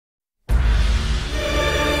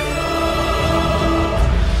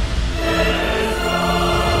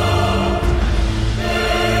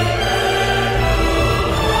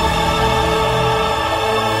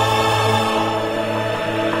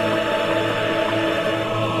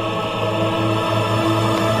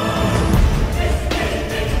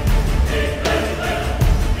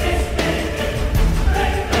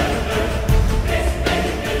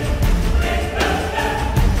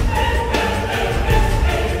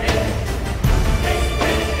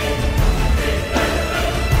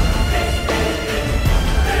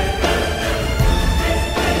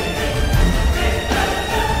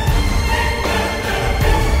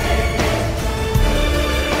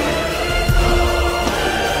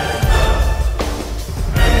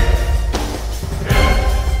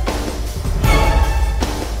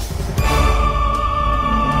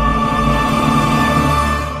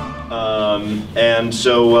And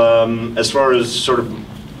so as far as sort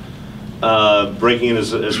of breaking in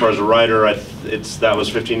as far as a writer, that was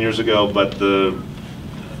 15 years ago, but the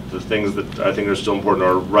things that I think are still important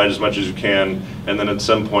are write as much as you can, and then at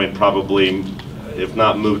some point probably, if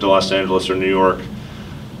not move to Los Angeles or New York,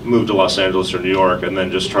 move to Los Angeles or New York, and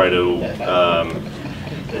then just try to,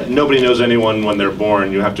 nobody knows anyone when they're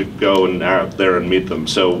born. You have to go and out there and meet them.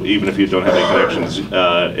 So even if you don't have any connections,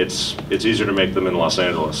 it's easier to make them in Los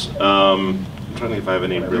Angeles. I'm trying to think if I have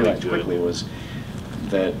any really realized quickly was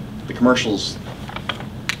that the commercials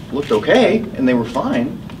looked okay and they were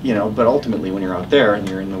fine, you know, but ultimately when you're out there and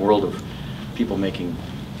you're in the world of people making,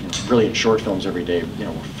 you know, brilliant short films every day, you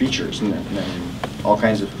know, features and all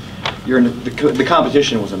kinds of, the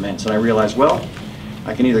competition was immense, and I realized, well,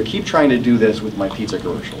 I can either keep trying to do this with my pizza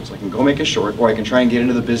commercials, I can go make a short, or I can try and get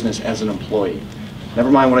into the business as an employee. Never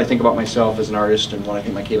mind what I think about myself as an artist and what I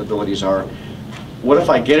think my capabilities are. What if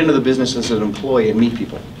I get into the business as an employee and meet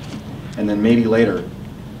people? And then maybe later,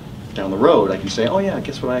 down the road, I can say, oh yeah,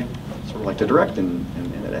 guess what, I sort of like to direct and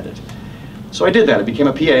edit. So I did that. I became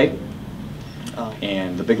a PA.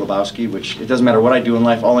 And The Big Lebowski, which it doesn't matter what I do in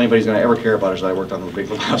life, all anybody's going to ever care about is that I worked on The Big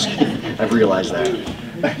Lebowski. I've realized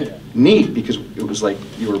that. Neat, because it was like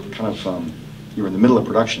you were kind of, you were in the middle of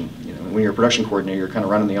production. You know, when you're a production coordinator, you're kind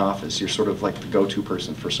of running the office. You're sort of like the go-to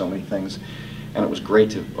person for so many things. And it was a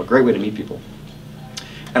great way to meet people.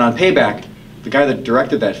 And on Payback, the guy that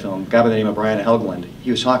directed that film, a guy by the name of Brian Helgeland,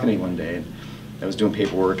 he was talking to me one day, and I was doing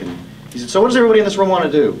paperwork, and he said, so what does everybody in this room want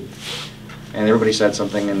to do? And everybody said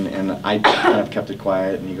something, and I kind of kept it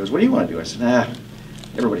quiet, and he goes, what do you want to do? I said,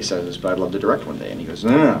 everybody says this, but I'd love to direct one day. And he goes,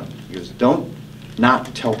 no. He goes, don't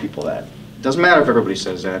not tell people that. It doesn't matter if everybody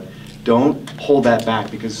says that. Don't hold that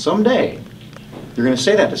back, because someday you're going to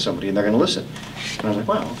say that to somebody, and they're going to listen. And I was like,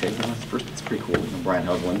 wow, okay, well, first, that's pretty cool. You know, Brian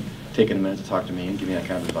Helgeland taking a minute to talk to me and give me that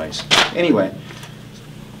kind of advice. Anyway,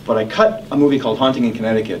 but I cut a movie called Haunting in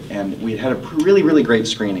Connecticut, and we had a really, really great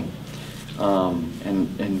screening.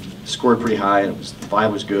 And scored pretty high, and the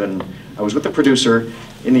vibe was good. And I was with the producer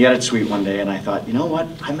in the edit suite one day, and I thought, you know what,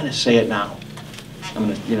 I'm going to say it now. I'm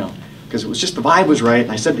going to, you know, because it was just, the vibe was right.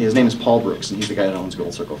 And I said, his name is Paul Brooks, and he's the guy that owns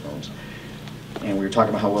Gold Circle Films. And we were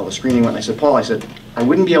talking about how well the screening went, and I said, Paul, I said, I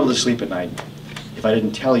wouldn't be able to sleep at night if I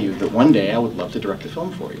didn't tell you that one day I would love to direct a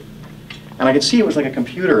film for you. And I could see it was like a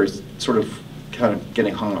computer sort of kind of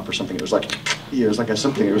getting hung up or something. It was like, it was like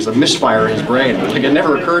something, it was a misfire in his brain. It was like it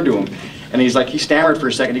never occurred to him. And he's like, he stammered for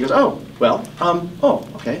a second. He goes, oh, well, oh,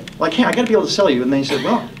 okay. Well, I got to be able to sell you. And then he said,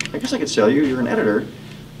 well, I guess I could sell you. You're an editor.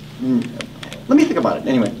 Let me think about it.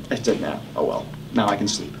 Anyway, I said, nah, oh well, now I can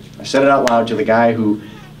sleep. I said it out loud to the guy who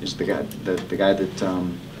is the guy that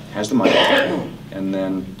has the money. And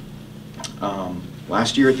then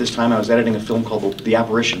last year at this time, I was editing a film called The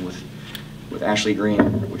Apparition with Ashley Green,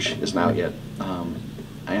 which isn't out yet. I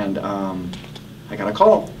got a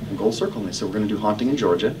call from Gold Circle, and they said, we're going to do Haunting in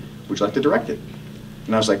Georgia. Would you like to direct it?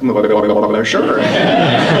 And I was like, sure.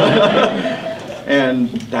 And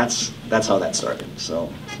that's how that started. So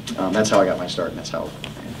that's how I got my start, and that's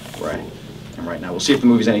where I am right now. We'll see if the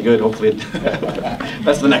movie's any good. Hopefully,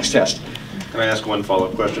 that's the next test. Can I ask one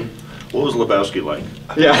follow-up question? What was Lebowski like?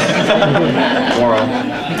 Yeah.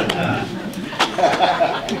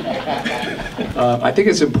 I think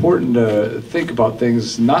it's important to think about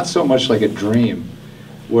things not so much like a dream,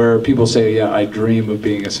 where people say, yeah, I dream of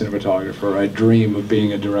being a cinematographer, I dream of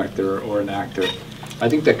being a director or an actor. I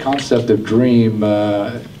think the concept of dream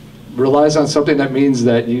relies on something that means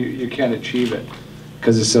that you can't achieve it,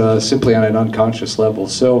 because it's simply on an unconscious level.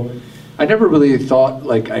 So I never really thought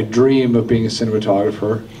like I dream of being a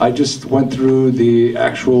cinematographer. I just went through the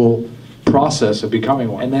actual process of becoming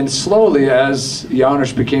one. And then slowly, as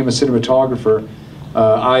Janusz became a cinematographer,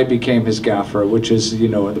 I became his gaffer, which is, you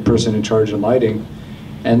know, the person in charge of lighting.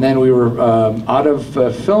 And then we were out of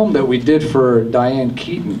a film that we did for Diane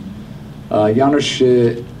Keaton. Janusz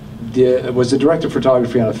was the director of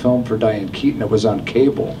photography on a film for Diane Keaton. It was on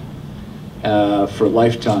cable for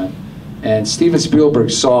Lifetime. And Steven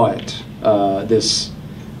Spielberg saw it, this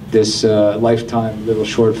Lifetime little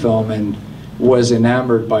short film, and was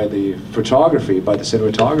enamored by the photography, by the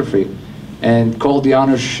cinematography, and called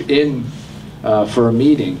Janusz in for a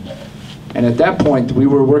meeting. And at that point, we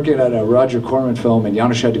were working at a Roger Corman film, and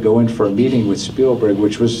Janusz had to go in for a meeting with Spielberg,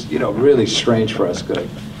 which was, you know, really strange for us. Like,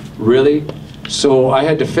 really? So I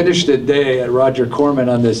had to finish the day at Roger Corman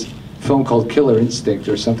on this film called Killer Instinct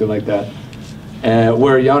or something like that,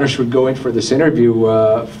 where Janusz would go in for this interview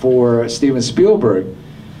for Steven Spielberg.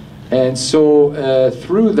 And so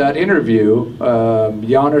through that interview,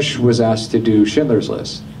 Janusz was asked to do Schindler's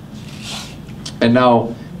List. And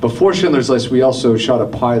now, before Schindler's List, we also shot a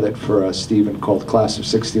pilot for Steven called Class of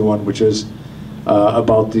 '61, which is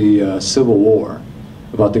about the Civil War,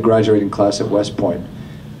 about the graduating class at West Point.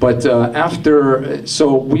 But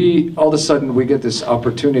so all of a sudden we get this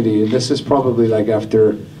opportunity, and this is probably like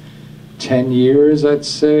after 10 years, I'd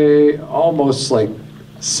say, almost like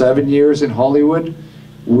 7 years in Hollywood.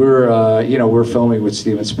 We're filming with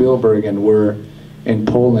Steven Spielberg, and we're in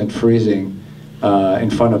Poland freezing in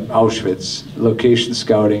front of Auschwitz, location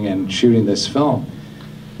scouting and shooting this film.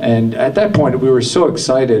 And at that point we were so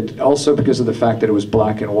excited, also because of the fact that it was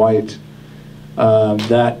black and white,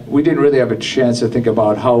 that we didn't really have a chance to think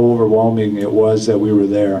about how overwhelming it was that we were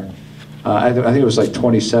there. I think it was like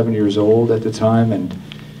 27 years old at the time, and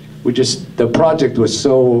the project was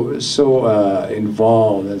so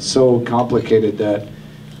involved and so complicated that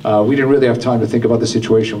we didn't really have time to think about the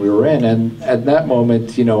situation we were in. And at that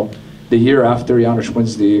moment, the year after, Janusz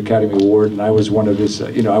wins the Academy Award, and I was one of his,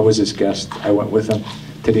 I was his guest. I went with him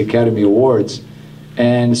to the Academy Awards.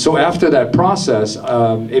 And so after that process,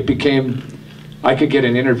 it became, I could get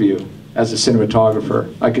an interview as a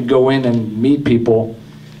cinematographer. I could go in and meet people,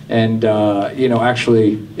 and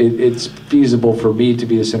actually it's feasible for me to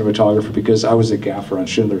be a cinematographer because I was a gaffer on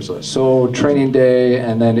Schindler's List. So training day,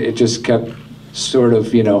 and then it just kept sort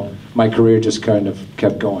of, my career just kind of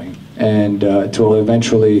kept going. And till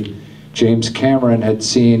eventually James Cameron had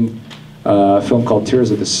seen a film called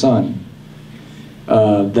Tears of the Sun,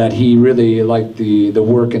 that he really liked the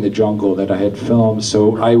work in the jungle that I had filmed.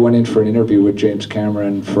 So I went in for an interview with James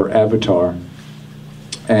Cameron for Avatar,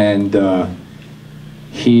 and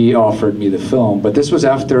he offered me the film. But this was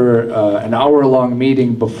after an hour-long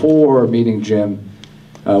meeting before meeting Jim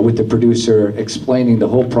with the producer, explaining the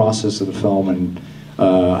whole process of the film and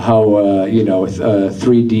how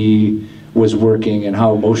 3D was working and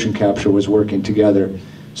how motion capture was working together.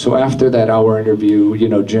 So after that hour interview,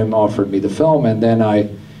 Jim offered me the film, and then I,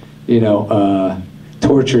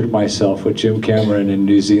 tortured myself with Jim Cameron in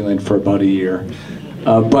New Zealand for about a year.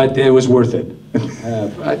 But it was worth it.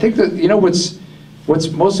 I think that, what's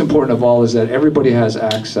most important of all is that everybody has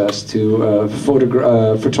access to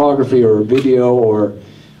photography or video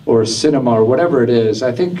or cinema or whatever it is.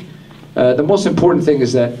 I think the most important thing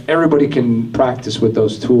is that everybody can practice with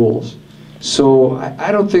those tools. So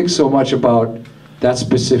I don't think so much about that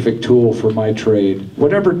specific tool for my trade.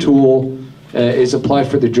 Whatever tool is applied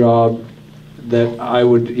for the job that I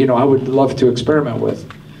would love to experiment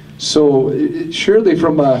with. So surely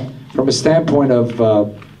from a standpoint of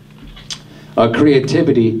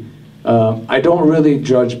creativity, I don't really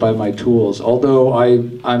judge by my tools, although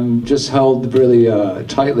I'm just held really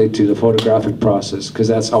tightly to the photographic process because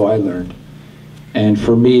that's how I learned. And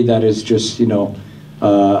for me, that is just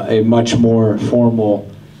a much more formal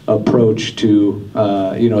approach to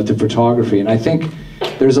to photography. And I think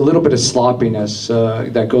there's a little bit of sloppiness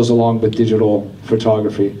that goes along with digital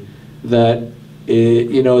photography. That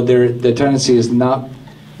the tendency is not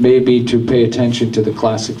maybe to pay attention to the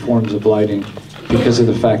classic forms of lighting because of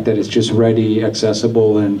the fact that it's just ready,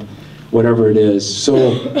 accessible, and whatever it is.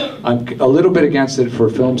 So I'm a little bit against it for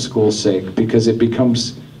film school's sake because it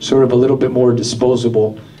becomes sort of a little bit more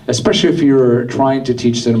disposable, especially if you're trying to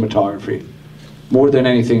teach cinematography more than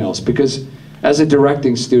anything else. Because as a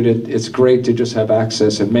directing student, it's great to just have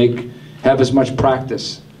access and have as much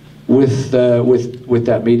practice with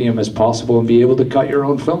that medium as possible and be able to cut your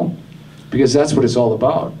own film, because that's what it's all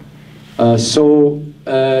about.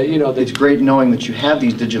 It's great knowing that you have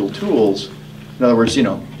these digital tools. In other words,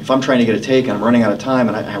 if I'm trying to get a take and I'm running out of time,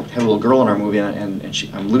 and I have a little girl in our movie, and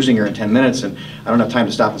I'm losing her in 10 minutes, and I don't have time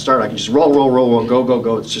to stop and start, I can just roll,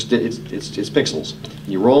 go. It's pixels. And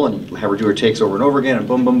you roll, and you have her do her takes over and over again, and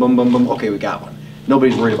boom, boom, boom, boom, boom. Okay, we got one.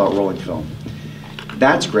 Nobody's worried about rolling film.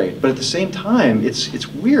 That's great, but at the same time, it's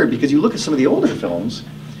weird because you look at some of the older films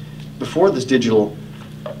before this digital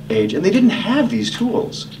age, and they didn't have these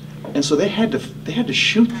tools, and so they had to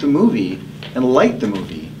shoot the movie and light the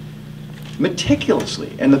movie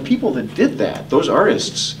meticulously. And the people that did that, those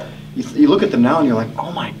artists, you look at them now and you're like,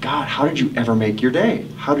 oh my God, how did you ever make your day?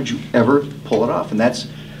 How did you ever pull it off? And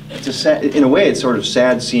in a way, it's sort of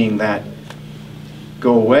sad seeing that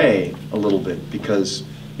go away a little bit because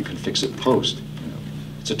you can fix it post.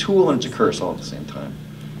 It's a tool and it's a curse all at the same time.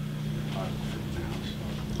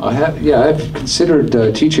 I've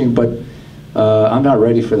considered teaching, but I'm not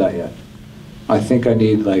ready for that yet. I think I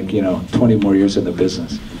need 20 more years in the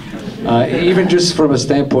business. Even just from a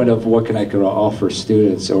standpoint of what can I offer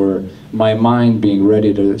students, or my mind being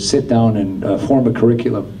ready to sit down and form a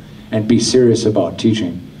curriculum and be serious about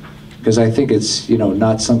teaching. Because I think it's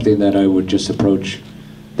not something that I would just approach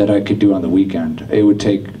that I could do on the weekend. It would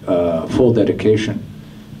take full dedication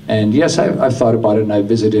And yes, I've thought about it, and I've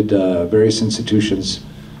visited various institutions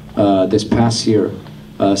this past year.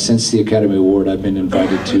 Since the Academy Award, I've been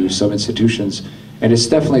invited to some institutions, and it's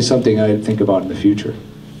definitely something I think about in the future.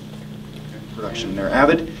 Production. They're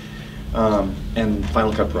Avid and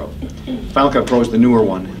Final Cut Pro. Final Cut Pro is the newer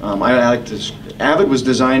one. I like this. Avid was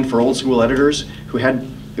designed for old school editors who had,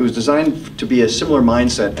 it was designed to be a similar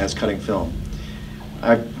mindset as cutting film.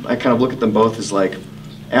 I kind of look at them both as like,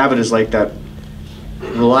 Avid is like that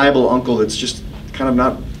reliable uncle that's just kind of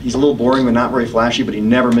not, he's a little boring but not very flashy, but he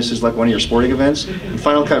never misses like one of your sporting events. And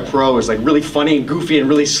Final Cut Pro is like really funny and goofy and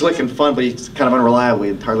really slick and fun, but he's kind of unreliable.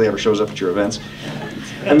 He hardly ever shows up at your events.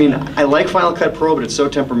 I mean, I like Final Cut Pro, but it's so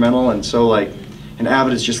temperamental and so like, and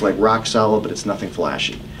Avid is just like rock solid, but it's nothing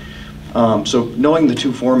flashy. So knowing the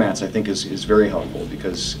two formats I think is very helpful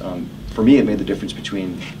because for me it made the difference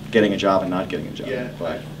between getting a job and not getting a job. Yeah.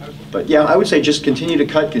 But yeah, I would say just continue to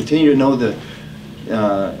cut, continue to know the,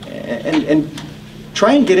 and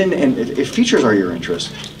try and get in, and if features are your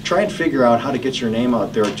interest, try and figure out how to get your name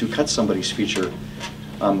out there to cut somebody's feature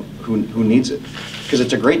who needs it. Because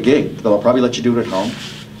it's a great gig. They'll probably let you do it at home.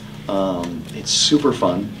 It's super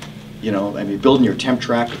fun. You know, I mean, building your temp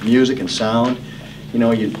track with music and sound. You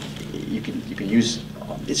know, you can use.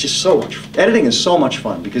 It's just so much. Editing is so much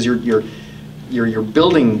fun because you're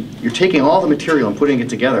building. You're taking all the material and putting it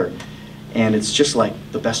together, and it's just like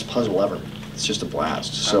the best puzzle ever. It's just a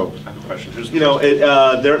blast. So I have a question. You know,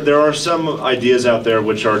 there are some ideas out there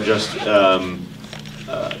which are just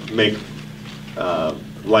make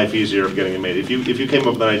life easier of getting it made. If you came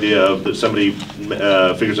up with an idea of that somebody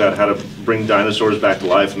figures out how to bring dinosaurs back to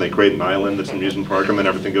life and they create an island that's an amusement park and then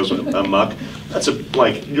everything goes amok, that's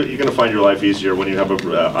like you're going to find your life easier when you have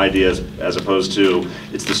ideas as opposed to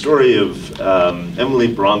it's the story of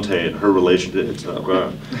Emily Bronte and her relationship.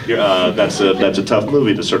 That's a tough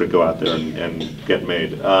movie to sort of go out there and get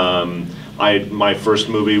made. My first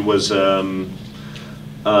movie was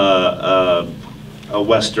a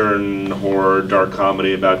Western horror dark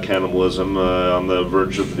comedy about cannibalism on the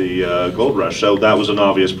verge of the gold rush, so that was an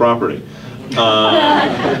obvious property.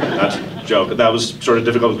 That's a joke. That was sort of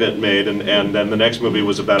difficult to get made, and then the next movie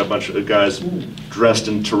was about a bunch of guys dressed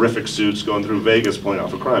in terrific suits going through Vegas pulling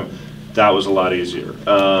off a crime. That was a lot easier.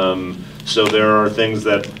 So there are things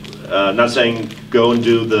that, not saying go and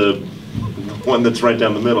do the one that's right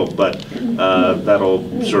down the middle, but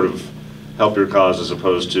that'll sort of help your cause as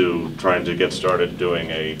opposed to trying to get started doing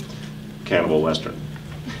a cannibal western.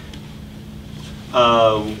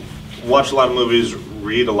 Watch a lot of movies,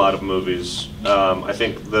 read a lot of movies. I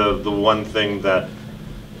think the one thing that,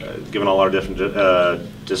 given all our different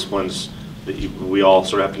disciplines, that we all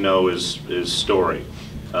sort of have to know is story.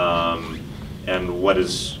 And what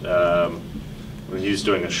is, when he's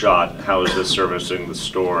doing a shot, how is this servicing the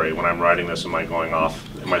story? When I'm writing this, am I going off?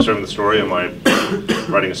 Am I serving the story? Am I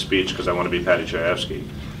writing a speech because I want to be Patty Chayefsky?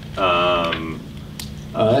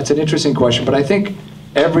 That's an interesting question, but I think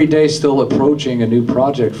every day still approaching a new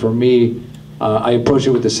project, for me, I approach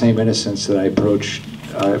it with the same innocence that I approached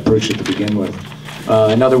it to begin with.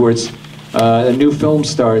 In other words, a new film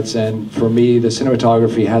starts, and for me, the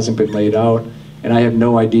cinematography hasn't been laid out, and I have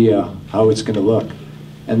no idea how it's going to look.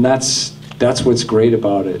 And that's what's great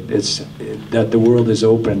about it. It's that the world is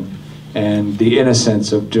open, and the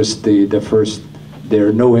innocence of just the first, there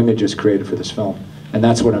are no images created for this film. And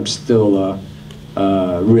that's what I'm still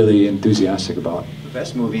really enthusiastic about. the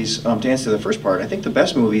best movies, to answer the first part, I think the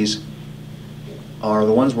best movies are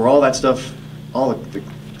the ones where all that stuff, all the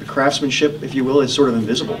craftsmanship, if you will, is sort of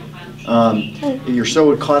invisible. You're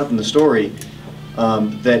so caught up in the story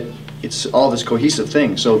that it's all this cohesive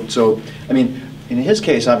thing. So I mean, in his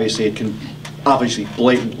case, obviously, it can obviously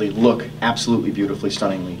blatantly look absolutely beautifully,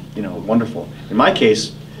 stunningly, wonderful. In my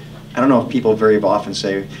case, I don't know if people very often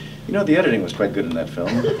say, the editing was quite good in that film.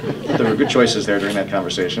 There were good choices there during that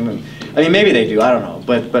conversation. And I mean, maybe they do, I don't know.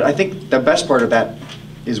 But I think the best part of that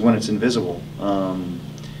is when it's invisible.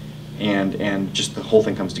 And just the whole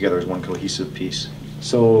thing comes together as one cohesive piece.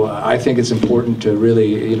 So I think it's important to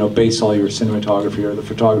really, base all your cinematography or the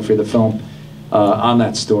photography of the film on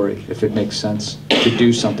that story, if it makes sense to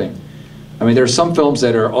do something. I mean, there are some films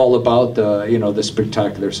that are all about the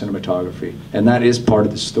spectacular cinematography, and that is part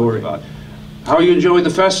of the story. How are you enjoying the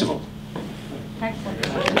festival? Excellent.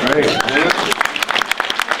 Great.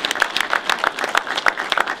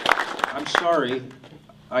 I'm sorry.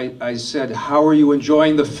 I said, how are you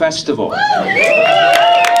enjoying the festival? I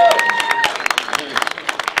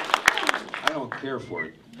don't care for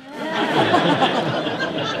it.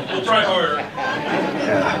 We'll try harder.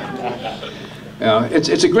 Yeah.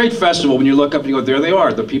 It's a great festival when you look up and you go, there they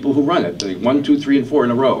are, the people who run it. The 1, 2, 3, and 4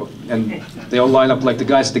 in a row. And they all line up like the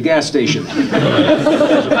guys at the gas station.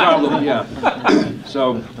 There's a problem, yeah.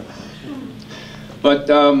 So, but,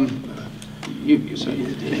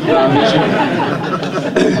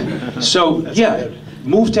 so, yeah,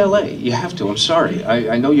 move to LA. You have to, I'm sorry.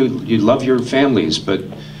 I know you love your families, but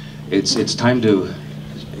it's time to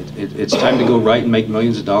it's time to go right and make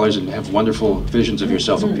millions of dollars and have wonderful visions of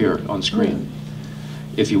yourself appear on screen.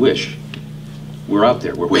 If you wish. We're out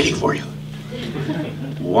there, we're waiting for you.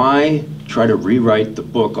 Why try to rewrite the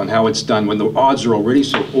book on how it's done when the odds are already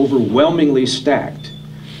so overwhelmingly stacked?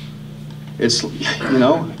 It's, you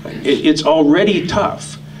know, it's already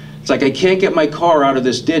tough. It's like, I can't get my car out of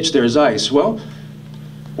this ditch, there's ice. Well,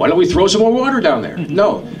 why don't we throw some more water down there?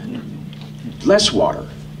 No, less water.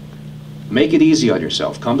 Make it easy on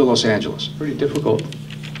yourself. Come to Los Angeles. Pretty difficult.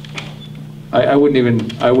 I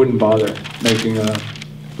wouldn't bother making a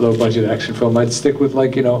low-budget action film. I'd stick with,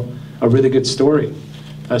 like, you know, a really good story.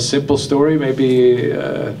 A simple story, maybe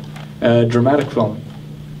a dramatic film.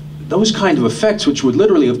 Those kind of effects, which would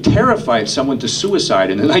literally have terrified someone to suicide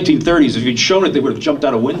in the 1930s, if you'd shown it, they would have jumped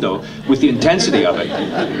out a window with the intensity of it.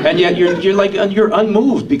 And yet you're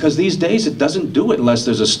unmoved, because these days it doesn't do it unless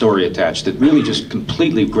there's a story attached that really just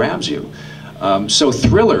completely grabs you. So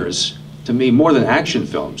thrillers, to me, more than action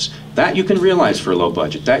films, that you can realize for a low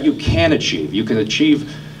budget, that you can achieve. You can achieve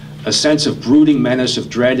a sense of brooding menace, of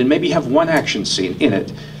dread, and maybe have one action scene in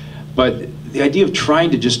it. But the idea of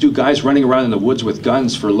trying to just do guys running around in the woods with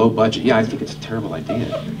guns for a low budget, yeah, I think it's a terrible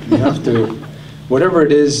idea. You have to, whatever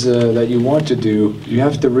it is that you want to do, you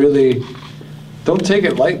have to really, don't take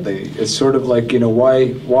it lightly. It's sort of like, you know,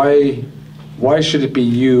 why should it be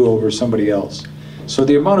you over somebody else? So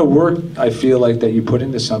the amount of work I feel like that you put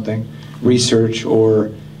into something, research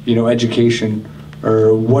or, you know, education,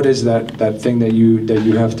 or what is that thing that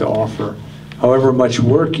you have to offer? However much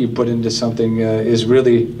work you put into something is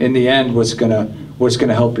really, in the end, what's gonna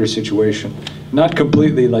help your situation. Not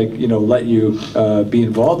completely, like, you know, let you be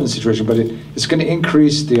involved in the situation, but it's gonna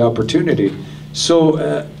increase the opportunity.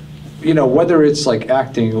 So, you know, whether it's like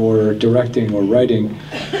acting or directing or writing,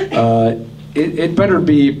 it better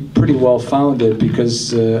be pretty well founded,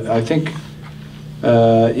 because I think,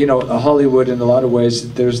 you know, Hollywood in a lot of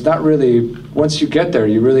ways, there's not really, once you get there,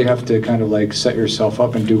 you really have to kind of like set yourself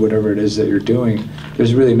up and do whatever it is that you're doing.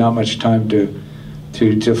 There's really not much time to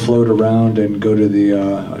float around and go to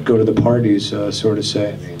the parties, so to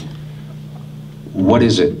say. What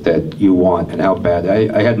is it that you want and how bad?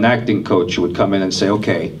 I had an acting coach who would come in and say,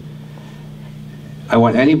 okay, I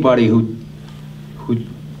want anybody who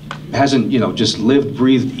hasn't, you know, just lived,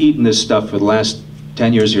 breathed, eaten this stuff for the last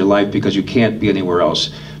 10 years of your life because you can't be anywhere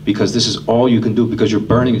else, because this is all you can do, because you're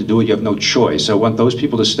burning to do it, you have no choice. I want those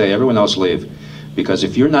people to stay, everyone else leave. Because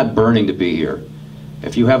if you're not burning to be here,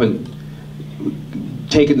 if you haven't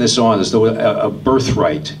taken this on as though a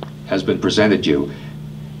birthright has been presented you,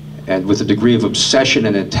 and with a degree of obsession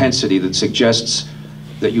and intensity that suggests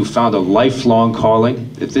that you found a lifelong calling,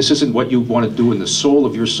 if this isn't what you want to do in the soul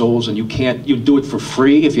of your souls, and you'd do it for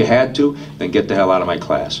free if you had to, then get the hell out of my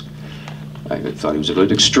class. I thought he was a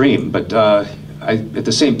little extreme, but at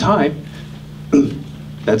the same time,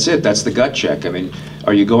 that's it, that's the gut check. I mean,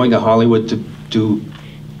 are you going to Hollywood to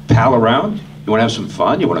pal around? You want to have some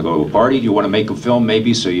fun? You want to go to a party? Do you want to make a film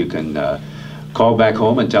maybe so you can call back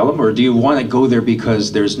home and tell them? Or do you want to go there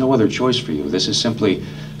because there's no other choice for you? This is simply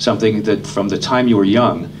something that from the time you were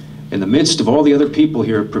young, in the midst of all the other people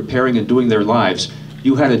here preparing and doing their lives,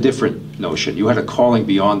 you had a different notion. You had a calling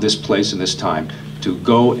beyond this place and this time to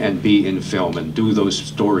go and be in film and do those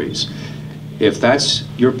stories. If that's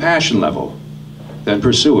your passion level, then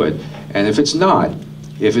pursue it. And if it's not,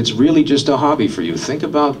 if it's really just a hobby for you, think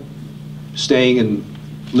about staying and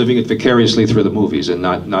living it vicariously through the movies and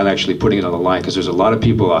not actually putting it on the line, because there's a lot of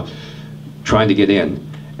people trying to get in,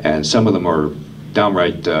 and some of them are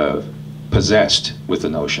downright possessed with the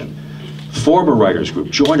notion. Form a writer's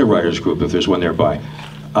group, join a writer's group if there's one nearby.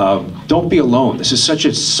 Don't be alone. This is such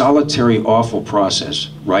a solitary, awful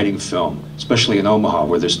process, writing film, especially in Omaha,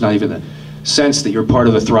 where there's not even a sense that you're part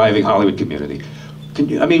of the thriving Hollywood community.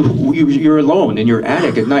 I mean, you're alone in your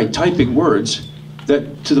attic at night typing words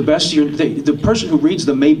that, to the best of the person who reads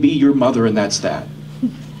them may be your mother, and that's that.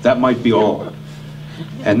 That might be all.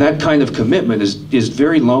 And that kind of commitment is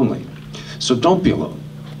very lonely. So don't be alone.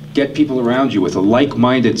 Get people around you with a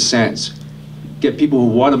like-minded sense. Get people who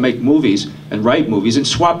want to make movies and write movies and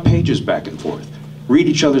swap pages back and forth. Read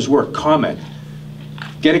each other's work, comment.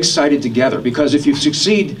 Get excited together, because if you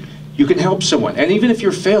succeed, You can help someone. And even if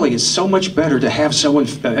you're failing, it's so much better to have someone,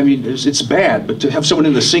 I mean, it's bad, but to have someone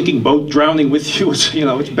in the sinking boat drowning with you,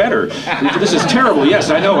 it's better. This is terrible. Yes,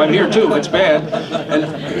 I know, I'm here too. It's bad.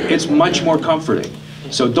 And it's much more comforting.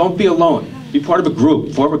 So don't be alone. Be part of a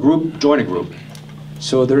group. Form a group, join a group.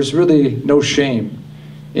 So there's really no shame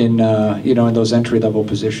in, in those entry-level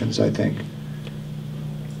positions, I think.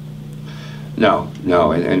 No.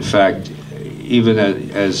 In fact, even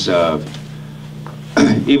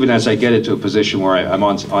even as I get into a position where I'm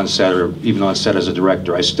on set, or even on set as a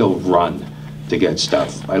director, I still run to get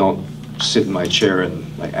stuff. I don't sit in my chair and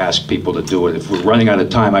ask people to do it. If we're running out of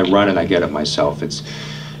time, I run and I get it myself. It's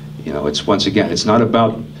once again, it's not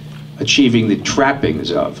about achieving the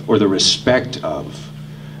trappings of or the respect of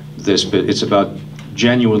this, but it's about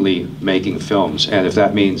genuinely making films. And if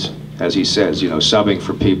that means, as he says, subbing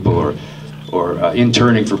for people or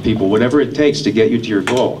interning for people, whatever it takes to get you to your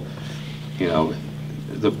goal,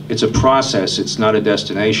 it's a process, it's not a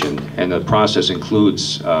destination, and the process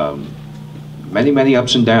includes many, many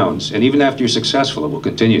ups and downs. And even after you're successful, it will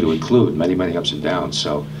continue to include many, many ups and downs.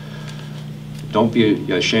 So don't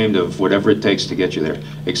be ashamed of whatever it takes to get you there,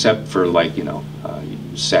 except for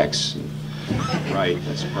sex. Right,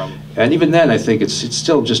 that's a problem. And even then, I think it's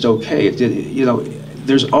still just okay.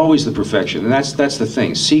 There's always the perfection, and that's the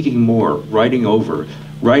thing. Seeking more, writing over.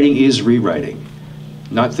 Writing is rewriting.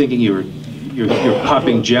 Not thinking you're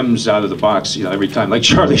popping gems out of the box, every time, like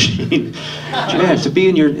Charlie Sheen. Yeah, to be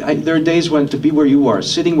in there are days when to be where you are,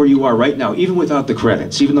 sitting where you are right now, even without the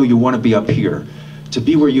credits, even though you want to be up here, to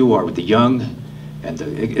be where you are with the young and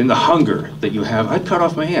the hunger that you have. I'd cut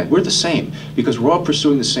off my hand. We're the same, because we're all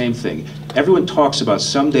pursuing the same thing. Everyone talks about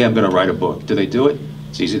someday I'm going to write a book. Do they do it?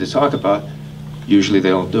 It's easy to talk about. Usually they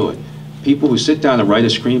don't do it. People who sit down and write a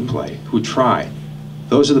screenplay, who try,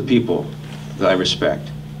 those are the people that I respect.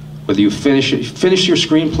 Whether you finish your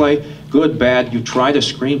screenplay, good, bad, you tried a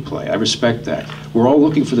screenplay. I respect that. We're all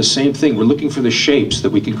looking for the same thing. We're looking for the shapes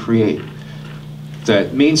that we can create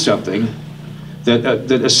that mean something,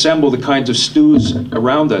 that assemble the kinds of stews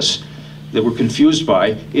around us that we're confused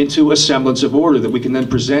by into a semblance of order that we can then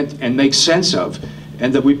present and make sense of,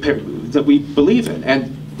 and that we believe in.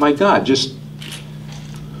 And my God,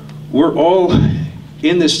 we're all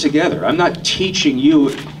in this together. I'm not teaching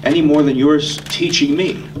you any more than you're teaching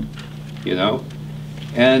me,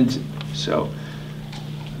 And so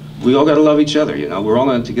we all got to love each other, We're all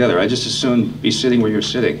in it together. I just as soon be sitting where you're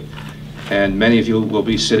sitting, and many of you will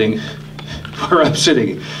be sitting where I'm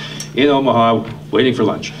sitting in Omaha, waiting for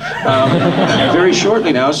lunch very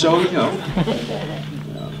shortly now. So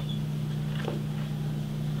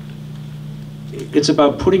it's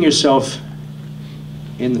about putting yourself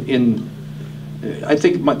in. I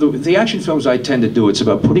think the action films I tend to do, it's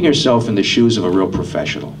about putting yourself in the shoes of a real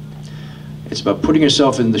professional. It's about putting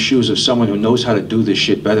yourself in the shoes of someone who knows how to do this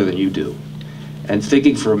shit better than you do, and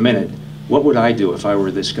thinking for a minute, what would I do if I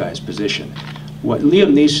were this guy's position? What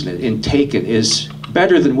Liam Neeson in Taken is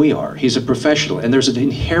better than we are. He's a professional, and there's an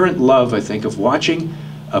inherent love, I think, of watching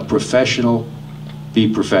a professional be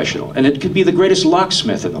professional. And it could be the greatest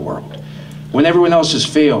locksmith in the world. When everyone else has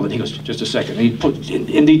failed, and he goes, just a second,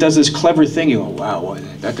 and he does this clever thing, you go, wow,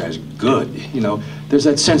 that guy's good. There's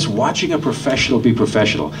that sense watching a professional be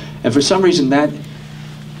professional. And for some reason that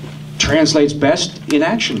translates best in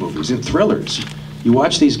action movies, in thrillers. You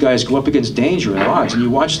watch these guys go up against danger and odds, and you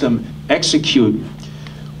watch them execute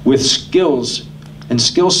with skills and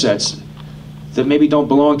skill sets that maybe don't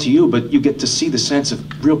belong to you, but you get to see the sense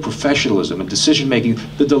of real professionalism and decision-making,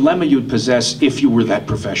 the dilemma you'd possess if you were that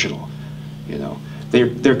professional.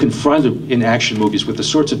 They're confronted in action movies with the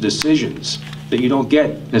sorts of decisions that you don't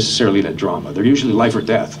get necessarily in a drama. They're usually life or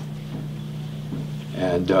death.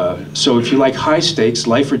 And so if you like high stakes,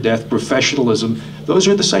 life or death, professionalism, those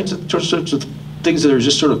are the sorts of things that are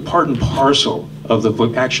just sort of part and parcel of the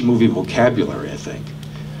action movie vocabulary, I think.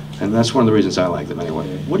 And that's one of the reasons I like them anyway.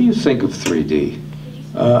 What do you think of 3D?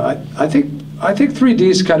 I think 3D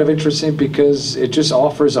is kind of interesting because it just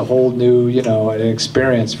offers a whole new, an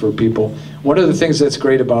experience for people. One of the things that's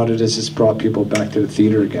great about it is it's brought people back to the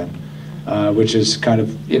theater again, which is kind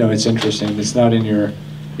of, it's interesting. It's not in your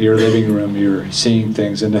living room, you're seeing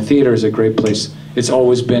things. And the theater is a great place. It's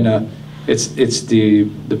always been it's the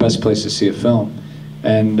best place to see a film.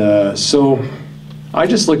 And so I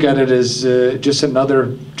just look at it as just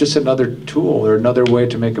another tool or another way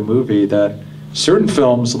to make a movie that certain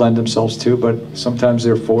films lend themselves to, but sometimes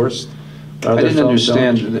they're forced. I didn't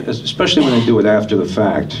understand, especially when they do it after the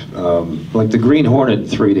fact. Like the Green Hornet in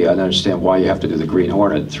 3D, I don't understand why you have to do the Green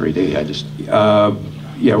Hornet in 3D. I just,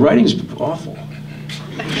 writing's awful.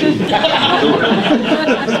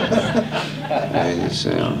 And it's,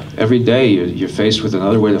 every day you're faced with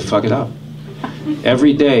another way to fuck it up.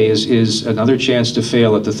 Every day is another chance to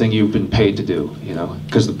fail at the thing you've been paid to do, you know,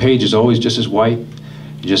 because the page is always just as white,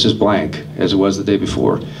 just as blank as it was the day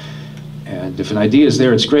before. And if an idea is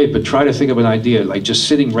there, it's great, but try to think of an idea, like just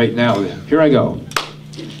sitting right now. Here I go.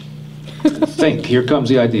 Think, here comes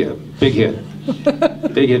the idea. Big hit.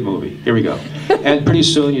 Big hit movie. Here we go. And pretty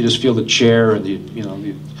soon you just feel the chair, and you know,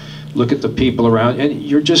 you look at the people around, and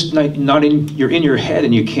you're just not in, you're in your head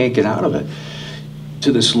and you can't get out of it.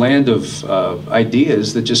 To this land of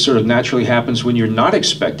ideas that just sort of naturally happens when you're not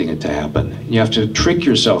expecting it to happen. You have to trick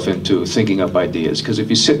yourself into thinking up ideas, because if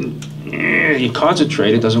you sit and you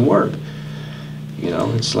concentrate, it doesn't work. You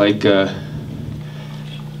know, it's like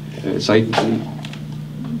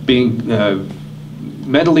being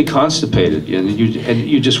mentally constipated, and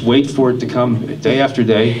you just wait for it to come day after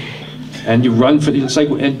day, and you run for it. It's like,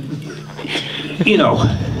 and you know,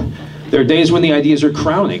 there are days when the ideas are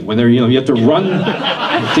crowning, when they're, you know, you have to run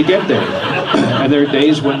to get there, and there are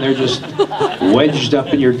days when they're just wedged up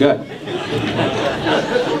in your gut.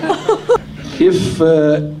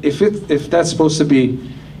 If that's supposed to be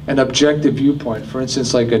an objective viewpoint, for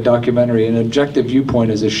instance, like a documentary, an objective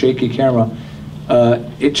viewpoint is a shaky camera.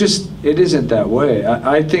 It isn't that way.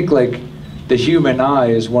 I think like the human eye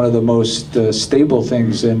is one of the most stable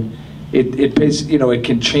things, and it pays, you know, it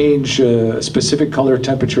can change a specific color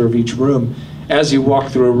temperature of each room as you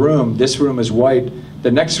walk through a room. This room is white.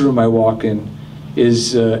 The next room I walk in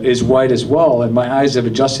is white as well, and my eyes have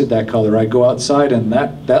adjusted that color. I go outside and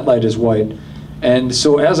that light is white, and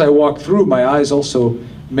so as I walk through, my eyes also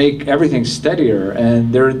make everything steadier,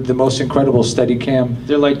 and they're the most incredible steady cam.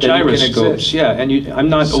 They're like gyroscopes, yeah. And I'm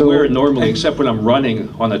not aware normally, except when I'm running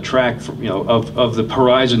on a track, you know, of the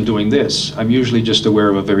horizon doing this. I'm usually just aware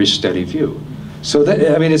of a very steady view. So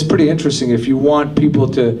that, I mean, it's pretty interesting. If you want people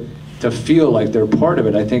to feel like they're part of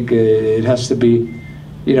it, I think it has to be,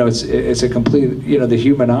 you know, it's a complete, you know, the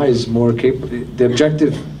human eye is more capable. The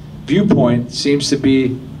objective viewpoint seems to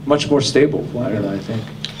be much more stable, I think.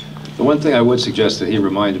 The one thing I would suggest that he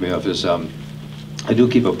reminded me of is I do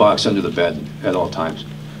keep a box under the bed at all times.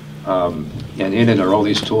 And in it are all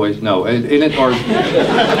these toys. No, in it are,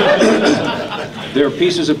 there are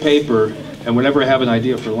pieces of paper, and whenever I have an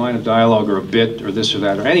idea for a line of dialogue or a bit or this or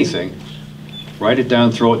that or anything, write it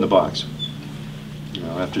down, throw it in the box. You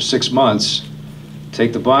know, after 6 months,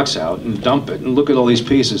 take the box out and dump it and look at all these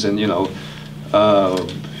pieces, and you know,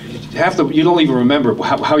 you don't even remember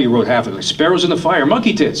how you wrote half of it. Like, sparrows in the fire,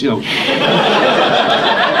 monkey tits, you know.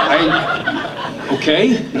 Okay,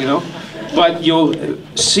 you know, but you'll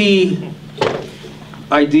see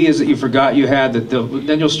ideas that you forgot you had that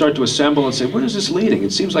then you'll start to assemble and say, where is this leading?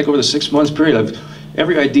 It seems like over the 6 months period,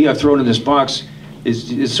 every idea I've thrown in this box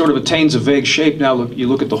is sort of attains a vague shape. Now you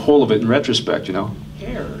look at the whole of it in retrospect, you know.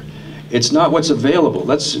 It's not what's available.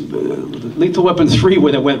 That's Lethal Weapon 3,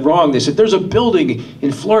 when it went wrong, they said, there's a building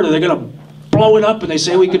in Florida, they're going to blow it up, and they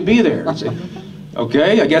say we could be there. I say,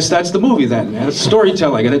 okay, I guess that's the movie then. It's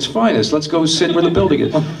storytelling at its finest. Let's go sit where the building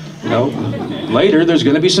is. You know, later there's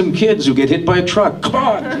going to be some kids who get hit by a truck. Come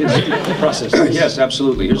on! It's process. Yes,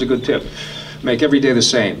 absolutely. Here's a good tip. Make every day the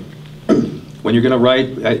same. When you're going to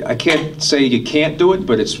write, I can't say you can't do it,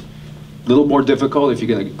 but it's a little more difficult if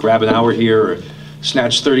you're going to grab an hour here or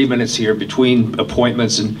snatch 30 minutes here between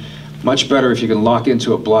appointments, and much better if you can lock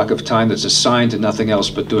into a block of time that's assigned to nothing else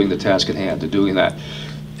but doing the task at hand, to doing that.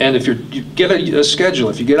 And if you get a schedule,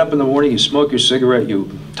 if you get up in the morning, you smoke your cigarette,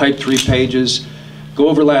 you type 3 pages, go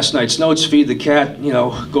over last night's notes, feed the cat, you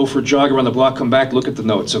know, go for a jog around the block, come back, look at the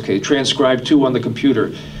notes, okay, transcribe 2 on the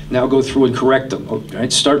computer, now go through and correct them, okay,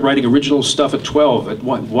 start writing original stuff at 12, at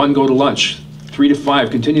 1 go to lunch, 3 to 5,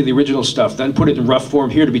 continue the original stuff, then put it in rough form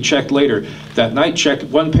here to be checked later. That night, check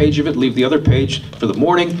 1 page of it, leave the other page for the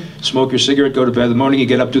morning, smoke your cigarette, go to bed in the morning, you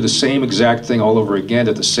get up, do the same exact thing all over again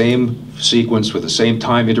at the same sequence with the same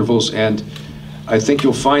time intervals, and I think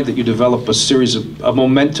you'll find that you develop a series of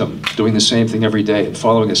momentum doing the same thing every day and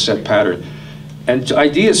following a set pattern. And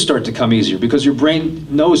ideas start to come easier because your brain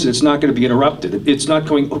knows that it's not going to be interrupted. It's not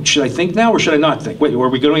going, oh, should I think now or should I not think? Wait, are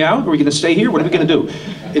we going out? Are we going to stay here? What are we going to do?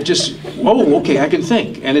 It just, oh, okay, I can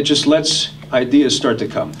think. And it just lets ideas start to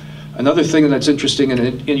come. Another thing that's interesting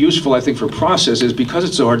and useful, I think, for process is because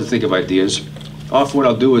it's so hard to think of ideas, often what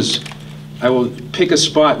I'll do is I will pick a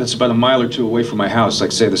spot that's about a mile or 2 away from my house,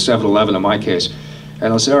 like say the 7-Eleven in my case, and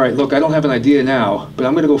I'll say, all right, look, I don't have an idea now, but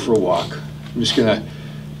I'm going to go for a walk. I'm just going to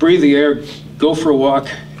breathe the air, go for a walk,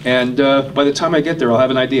 and by the time I get there, I'll have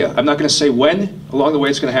an idea. I'm not going to say when along the way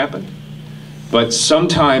it's going to happen, but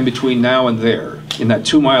sometime between now and there, in that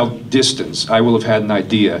 2-mile distance, I will have had an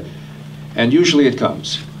idea, and usually it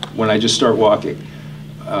comes. when I just start walking.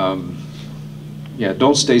 Yeah,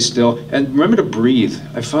 don't stay still. And remember to breathe.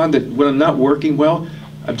 I found that when I'm not working well,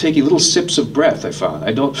 I'm taking little sips of breath, I found.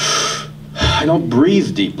 I don't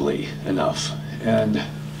breathe deeply enough. And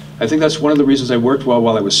I think that's one of the reasons I worked well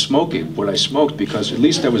while I was smoking, when I smoked, because at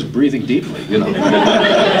least I was breathing deeply, you know.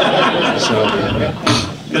 So,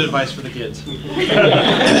 good advice for the kids. You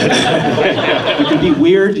can be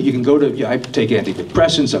weird, you can go to, I take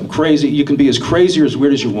antidepressants, I'm crazy. You can be as crazy or as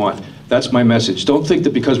weird as you want. That's my message. Don't think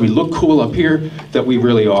that because we look cool up here, that we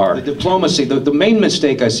really are. The diplomacy, the main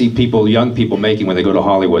mistake I see people, young people making when they go to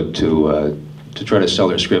Hollywood to try to sell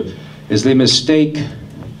their script, is they mistake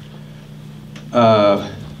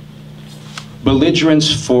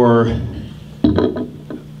belligerence for,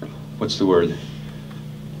 what's the word?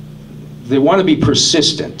 They want to be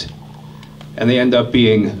persistent, and they end up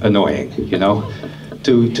being annoying, you know?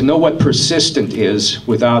 To know what persistent is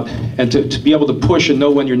without, and to be able to push and know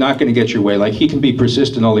when you're not going to get your way. Like, he can be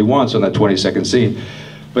persistent all he wants on that 20-second scene,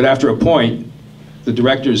 but after a point, the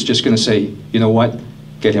director is just going to say, you know what,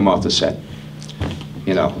 get him off the set,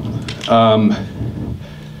 you know?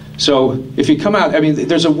 So if you come out, I mean,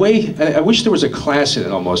 there's a way, I wish there was a class in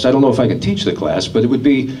it almost. I don't know if I can teach the class, but it would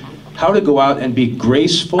be how to go out and be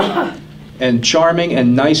graceful and charming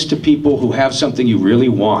and nice to people who have something you really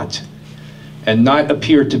want, and not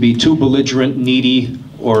appear to be too belligerent, needy,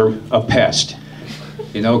 or a pest.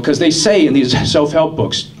 You know, because they say in these self-help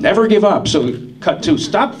books, never give up. So cut to,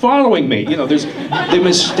 stop following me. You know, there's the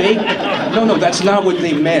mistake. No, that's not what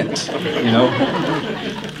they meant, you know.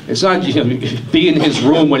 It's not, you know, be in his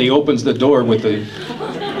room when he opens the door with the...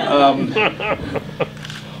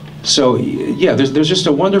 So, yeah, there's just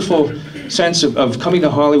a wonderful sense of coming to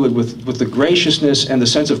Hollywood with the graciousness and the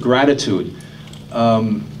sense of gratitude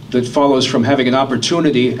that follows from having an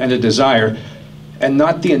opportunity and a desire, and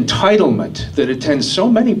not the entitlement that attends so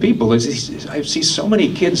many people. I see so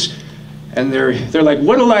many kids, and they're like,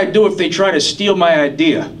 what'll I do if they try to steal my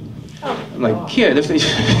idea? I'm like, kid, if they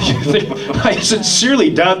I sincerely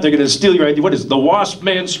doubt they're going to steal your idea. What is it, the Wasp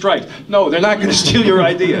Man strike? No, they're not going to steal your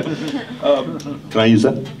idea. Can I use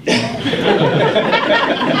that?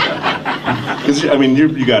 Because, I mean,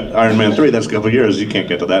 you got Iron Man 3, that's a couple of years, you can't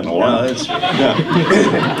get to that in a while. No, that's true. Yeah.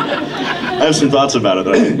 I have some thoughts about it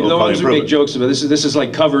that I think will The probably ones who improve make it. jokes about this is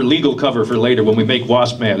like legal cover for later when we make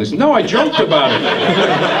Wasp Man. They say, no, I joked about it.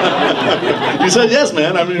 You said yes,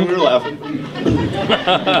 man. I mean, we were laughing.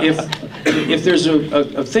 If there's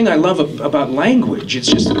a thing I love about language, it's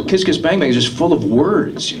just Kiss Kiss Bang Bang is just full of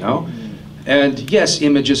words, you know? And yes,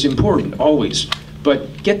 image is important, always.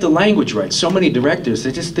 But get the language right. So many directors,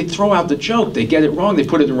 they throw out the joke. They get it wrong. They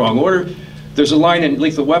put it in the wrong order. There's a line in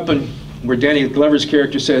Lethal Weapon where Danny Glover's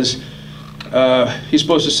character says, he's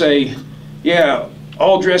supposed to say, yeah,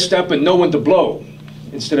 all dressed up and no one to blow,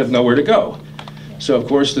 instead of nowhere to go. So of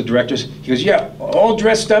course the director, he goes, yeah, all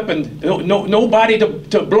dressed up and nobody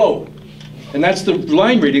to blow. And that's the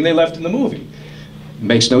line reading they left in the movie.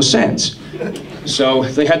 Makes no sense. So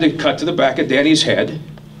they had to cut to the back of Danny's head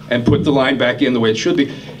and put the line back in the way it should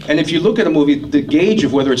be. And if you look at a movie, the gauge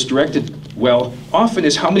of whether it's directed well often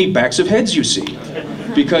is how many backs of heads you see.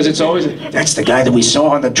 Because it's always, that's the guy that we saw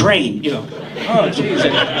on the train, you know. Oh, geez.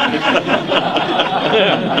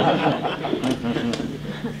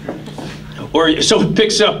 Or someone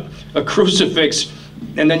picks up a crucifix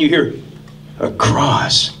and then you hear, a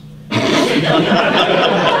cross.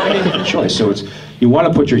 Choice. So you want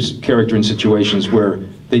to put your character in situations where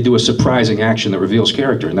they do a surprising action that reveals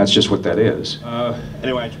character, and that's just what that is.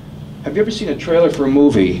 Anyway. Have you ever seen a trailer for a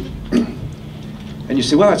movie and you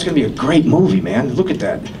say, well, that's going to be a great movie, man, look at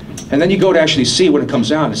that. And then you go to actually see it when it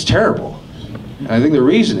comes out, and it's terrible. And I think the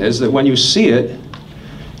reason is that when you see it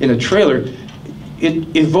in a trailer,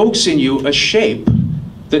 it evokes in you a shape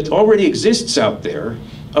that already exists out there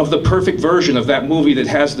of the perfect version of that movie that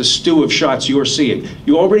has the stew of shots you're seeing.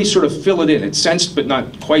 You already sort of fill it in. It's sensed but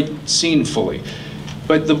not quite seen fully.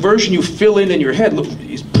 But the version you fill in your head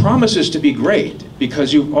it promises to be great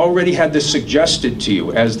because you've already had this suggested to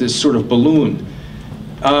you as this sort of balloon.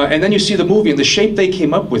 And then you see the movie and the shape they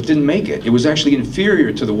came up with didn't make it. It was actually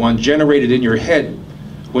inferior to the one generated in your head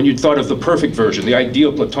when you thought of the perfect version, the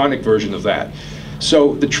ideal platonic version of that.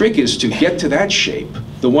 So the trick is to get to that shape,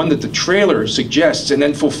 the one that the trailer suggests, and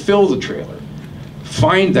then fulfill the trailer.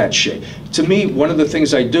 Find that shape. To me, one of the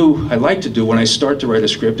things I like to do when I start to write a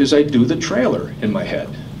script is I do the trailer in my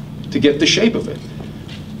head to get the shape of it.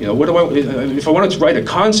 You know, if I wanted to write a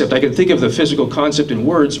concept, I can think of the physical concept in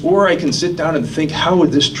words, or I can sit down and think, how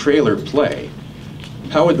would this trailer play?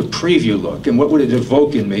 How would the preview look, and what would it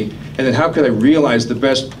evoke in me? And then how could I realize the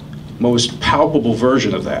best, most palpable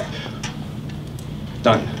version of that?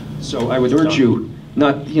 Done. So I would urge you,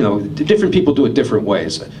 not, different people do it different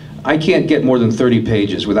ways. I can't get more than 30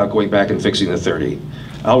 pages without going back and fixing the 30.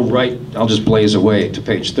 I'll just blaze away to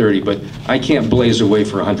page 30, but I can't blaze away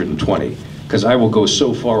for 120, because I will go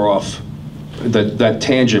so far off that that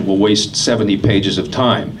tangent will waste 70 pages of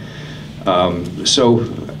time. So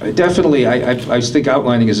definitely, I think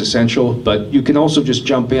outlining is essential, but you can also just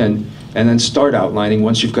jump in and then start outlining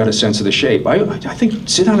once you've got a sense of the shape. I think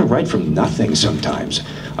sit down and write from nothing sometimes.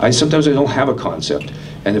 Sometimes I don't have a concept.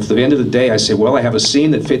 And if at the end of the day I say, well, I have a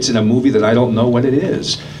scene that fits in a movie that I don't know what it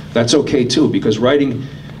is, that's okay too, because writing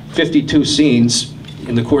 52 scenes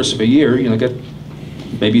in the course of a year, get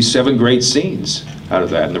maybe 7 great scenes out of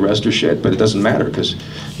that, and the rest are shit, but it doesn't matter because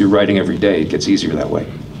you're writing every day. It gets easier that way.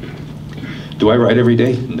 Do I write every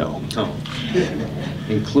day? No. Oh.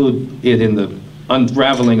 Include it in the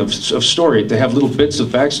unraveling of story, to have little bits of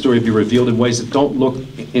backstory be revealed in ways that don't look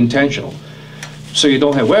intentional. So you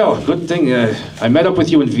don't have, well, good thing I met up with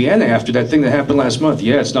you in Vienna after that thing that happened last month.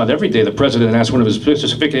 Yeah, it's not every day the president asked one of his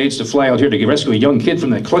Pacific aides to fly out here to rescue a young kid from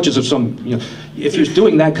the clutches of some, if you're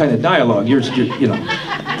doing that kind of dialogue,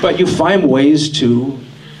 but you find ways to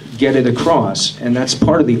get it across, and that's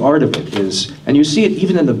part of the art of it is, and you see it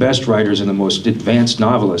even in the best writers and the most advanced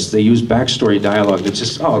novelists, they use backstory dialogue that's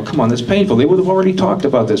just, oh, come on, that's painful. They would have already talked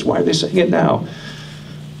about this. Why are they saying it now?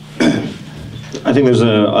 I think there's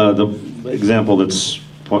the example that's,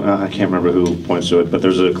 I can't remember who points to it, but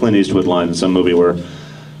there's a Clint Eastwood line in some movie where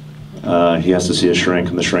he has to see a shrink,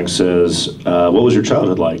 and the shrink says, what was your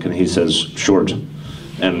childhood like? And he says, short.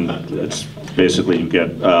 And it's basically, you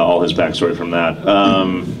get all his backstory from that.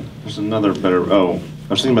 There's another better, I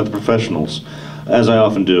was thinking about The Professionals, as I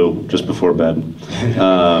often do just before bed,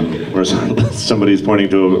 where somebody's pointing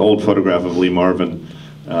to an old photograph of Lee Marvin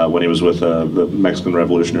when he was with the Mexican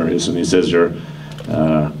revolutionaries, and he says, your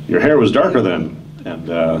hair was darker then,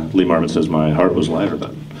 and Lee Marvin says, my heart was lighter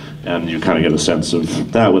then. And you kind of get a sense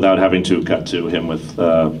of that without having to cut to him with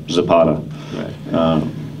Zapata.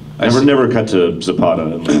 Right. Never cut to Zapata.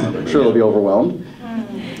 I'm sure they'll be overwhelmed.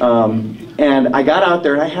 And I got out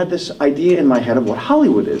there and I had this idea in my head of what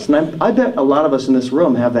Hollywood is. And I bet a lot of us in this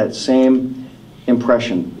room have that same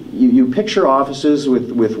impression. You picture offices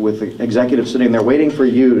with executives sitting there waiting for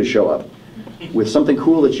you to show up with something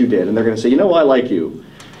cool that you did. And they're going to say, you know, I like you.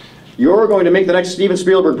 You're going to make the next Steven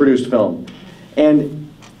Spielberg produced film.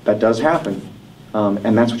 And that does happen.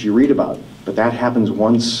 And that's what you read about. But that happens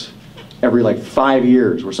once every like 5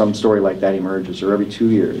 years where some story like that emerges, or every 2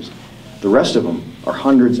 years. The rest of them are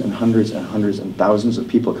hundreds and hundreds and hundreds and thousands of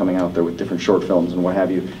people coming out there with different short films and what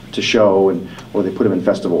have you to show, or they put them in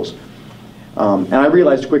festivals. And I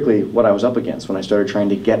realized quickly what I was up against when I started trying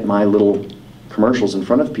to get my little commercials in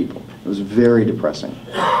front of people. It was very depressing.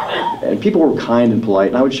 And people were kind and polite,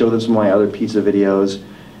 and I would show them some of my other pizza videos,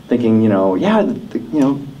 thinking, yeah,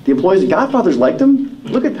 the employees at Godfather's liked them.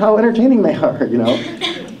 Look at how entertaining they are,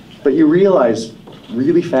 But you realize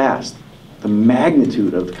really fast the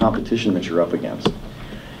magnitude of the competition that you're up against.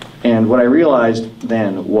 And what I realized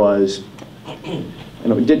then was,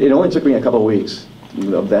 it only took me a couple of weeks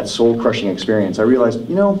of that soul-crushing experience. I realized,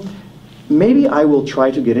 maybe I will try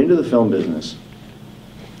to get into the film business,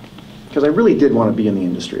 because I really did want to be in the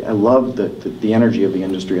industry. I loved the energy of the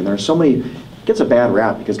industry, and there are so many, it gets a bad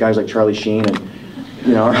rap because guys like Charlie Sheen and,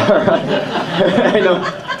 I know,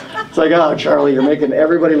 it's like, oh, Charlie, you're making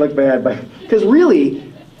everybody look bad. Because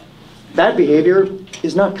really, that behavior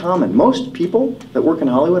is not common. Most people that work in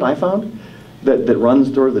Hollywood, I found, that run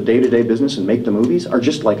through the day-to-day business and make the movies are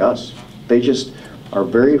just like us. They just are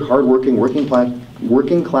very hardworking,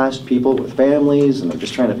 working class people with families, and they're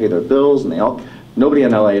just trying to pay their bills, and nobody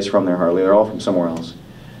in LA is from there hardly. They're all from somewhere else.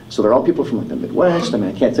 So they're all people from like the Midwest. I mean,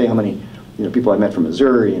 I can't say how many people I met from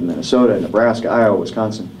Missouri and Minnesota, and Nebraska, Iowa,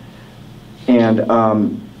 Wisconsin. And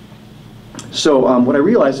so what I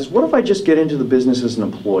realized is, what if I just get into the business as an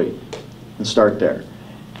employee and start there?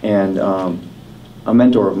 And a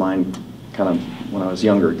mentor of mine, kind of when I was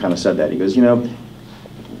younger, kind of said that. He goes,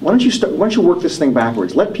 why don't you work this thing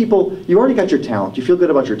backwards? Let people, you already got your talent, you feel good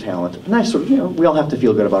about your talent. And I sort of, we all have to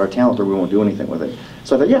feel good about our talent or we won't do anything with it.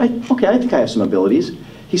 So I thought, yeah, okay, I think I have some abilities.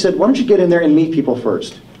 He said, why don't you get in there and meet people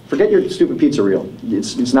first? Forget your stupid pizza reel.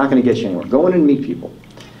 It's not going to get you anywhere. Go in and meet people.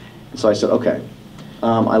 And so I said, okay.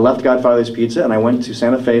 I left Godfather's Pizza and I went to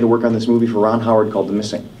Santa Fe to work on this movie for Ron Howard called The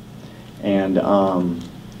Missing. And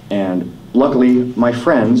luckily, my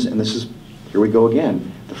friends, and here we go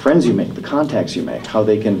again, the friends you make, the contacts you make, how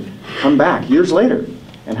they can come back years later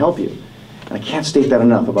and help you. And I can't state that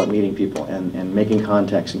enough about meeting people and making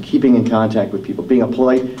contacts and keeping in contact with people. Being a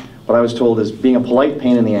polite, what I was told is being a polite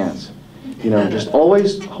pain in the ass. Just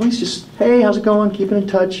always just, hey, how's it going? Keeping in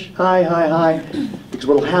touch. Hi, hi, hi. Because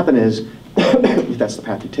what'll happen is, if that's the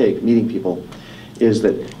path you take, meeting people, is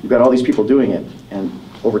that you've got all these people doing it, and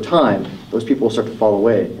over time, those people will start to fall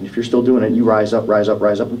away. And if you're still doing it, you rise up, rise up,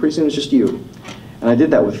 rise up, and pretty soon it's just you. And I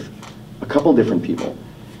did that with a couple different people.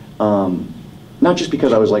 Not just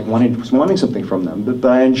because I was like wanting something from them, but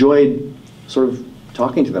I enjoyed sort of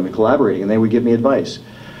talking to them and collaborating, and they would give me advice.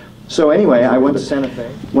 So anyway, I went to Santa Fe.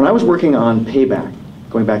 When I was working on Payback,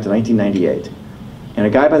 going back to 1998, and a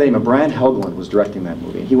guy by the name of Brian Helgeland was directing that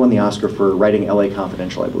movie. He won the Oscar for writing L.A.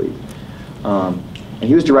 Confidential, I believe. And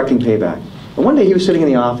he was directing Payback. And one day he was sitting in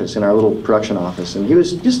the office, in our little production office, and he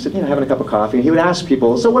was just having a cup of coffee, and he would ask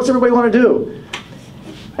people, so what's everybody want to do?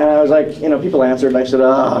 And I was like, people answered, and I said,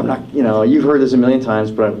 I'm not, you've heard this a million times,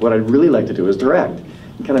 but what I'd really like to do is direct.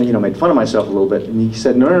 And kind of, made fun of myself a little bit, and he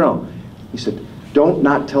said, no. He said, don't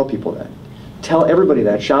not tell people that. Tell everybody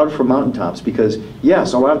that, shout it from mountaintops, because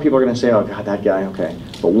yes, a lot of people are going to say, oh God, that guy, okay.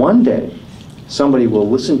 But one day, somebody will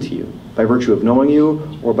listen to you by virtue of knowing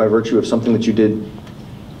you, or by virtue of something that you did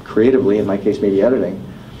creatively, in my case maybe editing,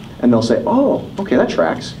 and they'll say, oh, okay, that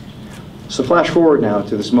tracks. So flash forward now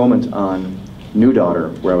to this moment on New Daughter,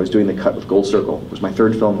 where I was doing the cut with Gold Circle. It was my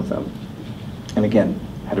third film with them. And again,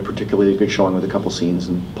 had a particularly good showing with a couple scenes,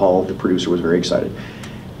 and Paul, the producer, was very excited.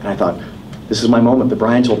 And I thought, this is my moment that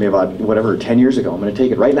Brian told me about, 10 years ago. I'm going to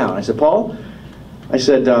take it right now. And I said, Paul, I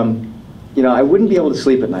said, I wouldn't be able to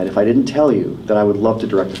sleep at night if I didn't tell you that I would love to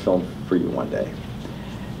direct a film for you one day.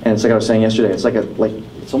 And it's like I was saying yesterday, it's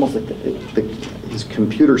it's almost like his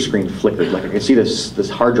computer screen flickered. Like I could see this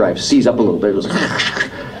hard drive seize up a little bit. It was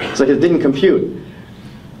like, it's like it didn't compute.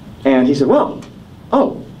 And he said, well,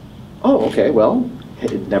 okay, well,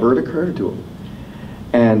 it never had occurred to him.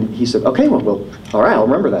 And he said, okay, well, all right, I'll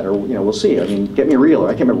remember that, or we'll see. I mean, get me a reel. I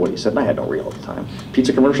can't remember what he said, and I had no reel at the time.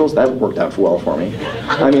 Pizza commercials, that worked out well for me.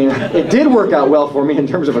 I mean, it did work out well for me in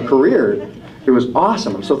terms of a career. It was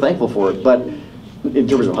awesome. I'm so thankful for it. But in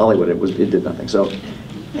terms of Hollywood, it did nothing. So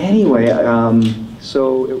anyway,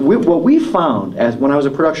 what we found when I was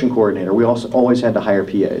a production coordinator, we also always had to hire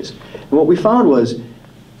PAs. And what we found was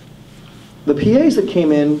the PAs that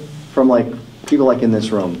came in from people like in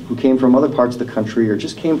this room, who came from other parts of the country, or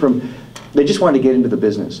they just wanted to get into the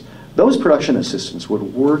business. Those production assistants would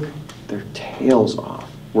work their tails off,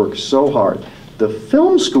 work so hard. The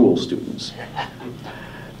film school students,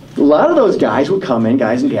 a lot of those guys would come in,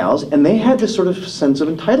 guys and gals, and they had this sort of sense of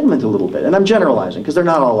entitlement a little bit. And I'm generalizing, because they're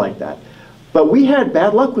not all like that. But we had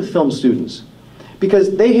bad luck with film students,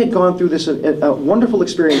 because they had gone through this a wonderful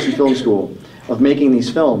experience in film school of making these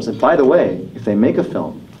films. And by the way, if they make a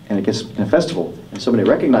film, and it gets in a festival, and somebody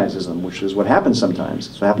recognizes them, which is what happens sometimes.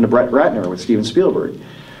 It's what happened to Brett Ratner with Steven Spielberg.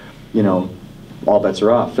 All bets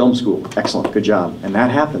are off. Film school, excellent, good job. And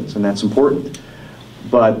that happens, and that's important.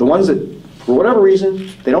 But the ones that, for whatever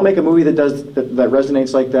reason, they don't make a movie that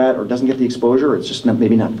resonates like that, or doesn't get the exposure, or it's just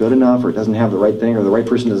maybe not good enough, or it doesn't have the right thing, or the right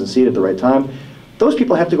person doesn't see it at the right time, those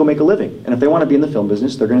people have to go make a living. And if they want to be in the film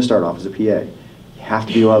business, they're going to start off as a PA. You have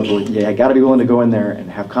to be got to be willing to go in there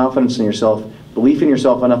and have confidence in yourself, belief in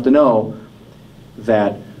yourself enough to know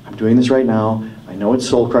that I'm doing this right now. I know it's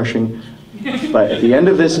soul crushing, but at the end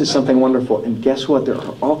of this is something wonderful. And guess what? There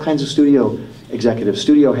are all kinds of studio executives,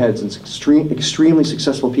 studio heads, and extremely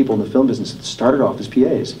successful people in the film business that started off as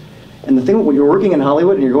PAs. And the thing, when you're working in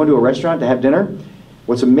Hollywood and you're going to a restaurant to have dinner,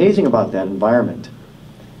 what's amazing about that environment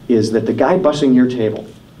is that the guy bussing your table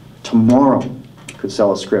tomorrow could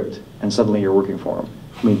sell a script, and suddenly you're working for him.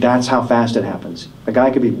 I mean, that's how fast it happens. A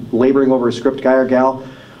guy could be laboring over a script, guy or gal,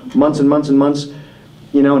 months and months and months,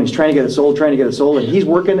 and he's trying to get it sold, and he's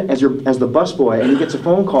working as the busboy, and he gets a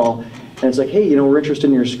phone call, and it's like, hey, we're interested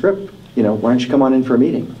in your script, why don't you come on in for a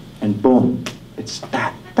meeting? And boom, it's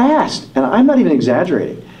that fast, and I'm not even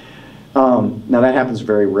exaggerating. Now that happens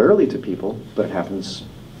very rarely to people, but it happens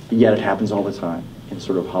all the time in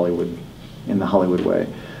sort of Hollywood, in the Hollywood way.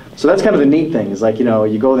 So that's kind of the neat thing, is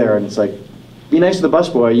you go there and it's like, be nice to the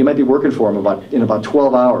busboy, you might be working for him in about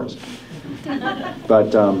 12 hours.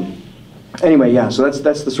 But anyway, yeah, so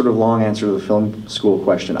that's the sort of long answer to the film school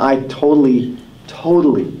question. I totally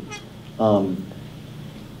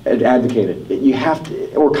advocate it. You have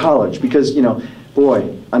to, or college, because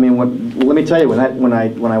boy, I mean, let me tell you, when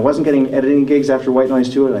I wasn't getting editing gigs after White Noise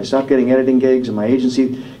 2, and I stopped getting editing gigs, and my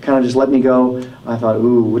agency kind of just let me go, I thought,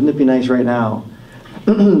 ooh, wouldn't it be nice right now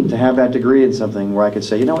to have that degree in something where I could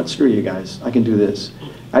say, you know what, screw you guys, I can do this.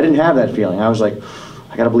 I didn't have that feeling. I was like,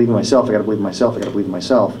 I got to believe in myself, I got to believe in myself, I got to believe in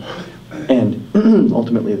myself. And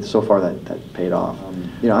ultimately, so far, that paid off.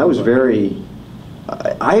 I was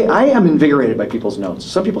I am invigorated by people's notes.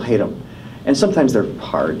 Some people hate them. And sometimes they're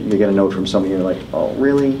hard. You get a note from somebody, you're like, oh,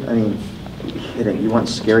 really? I mean, are you kidding? You want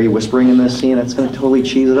scary whispering in this scene? That's going to totally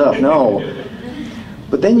cheese it up. No.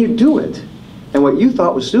 But then you do it. And what you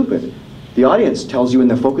thought was stupid, the audience tells you in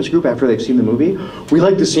the focus group after they've seen the movie, we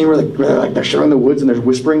like the scene where they're showing the woods and there's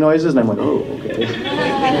whispering noises, and I'm like, oh, okay.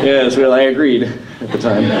 Yeah, that's what I agreed at the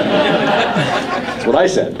time. That's what I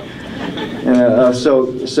said.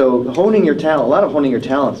 So honing your talent, a lot of honing your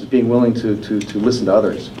talent is being willing to listen to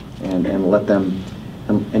others and let them,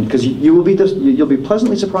 and because you'll be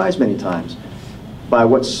pleasantly surprised many times by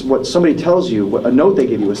what somebody tells you, a note they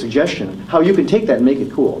give you, a suggestion, how you can take that and make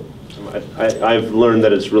it cool. I've learned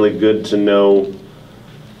that it's really good to know,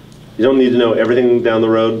 you don't need to know everything down the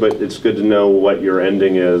road, but it's good to know what your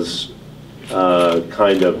ending is,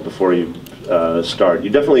 kind of, before you start. You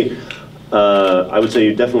definitely, I would say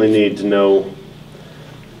you definitely need to know,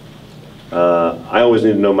 I always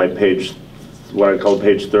need to know my page, what I call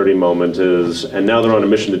page 30 moment is, and now they're on a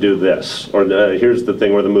mission to do this. Or here's the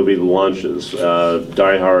thing where the movie launches.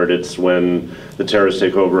 Die Hard, it's when the terrorists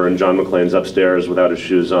take over and John McClane's upstairs without his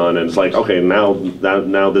shoes on, and it's like, okay, now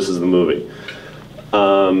this is the movie.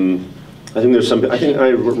 I think there's some, I think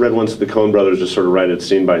I read once that the Coen brothers just sort of write it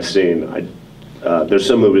scene by scene. There's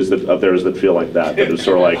some movies that up there that feel like that it's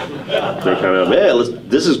sort of like, they're kind of, hey,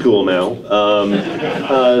 this is cool now.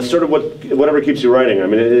 Sort of whatever keeps you writing. I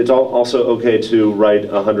mean, it's also okay to write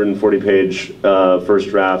a 140-page first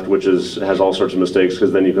draft, which has all sorts of mistakes,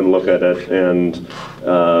 because then you can look at it and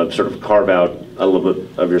sort of carve out a little bit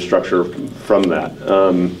of your structure from that.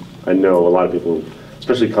 I know a lot of people,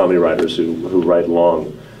 especially comedy writers, who write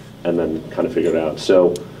long and then kind of figure it out.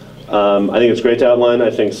 So. I think it's great to outline. I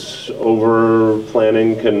think over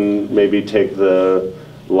planning can maybe take the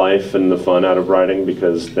life and the fun out of writing,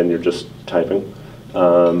 because then you're just typing.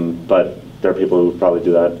 But there are people who probably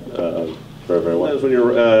do that very, very well. When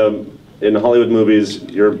you're in Hollywood movies,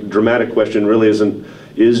 your dramatic question really isn't,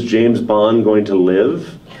 is James Bond going to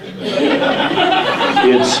live?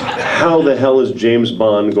 It's, how the hell is James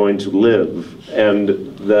Bond going to live? And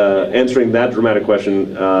answering that dramatic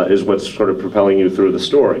question is what's sort of propelling you through the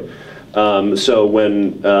story. So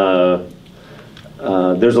when there's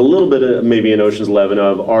a little bit of maybe in Ocean's 11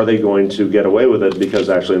 of, are they going to get away with it? Because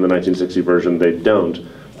actually in the 1960 version they don't.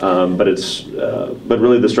 But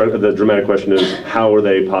really the dramatic question is, how are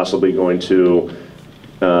they possibly going to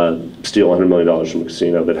steal $100 million from a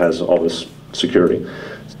casino that has all this security?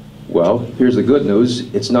 Well, here's the good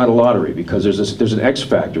news. It's not a lottery, because there's an X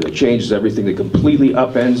factor that changes everything, that completely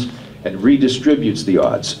upends and redistributes the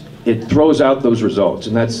odds. It throws out those results,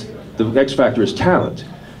 and that's, the X factor is talent.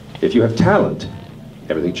 If you have talent,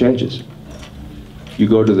 everything changes. You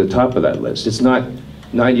go to the top of that list. It's not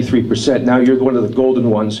 93%. Now you're one of the golden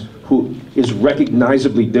ones who is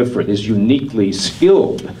recognizably different, is uniquely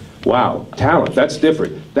skilled. Wow, talent, that's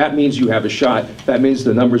different. That means you have a shot. That means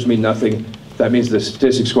the numbers mean nothing. That means the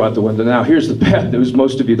statistics go out the window. Now, here's the bad news.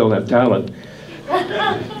 Most of you don't have talent.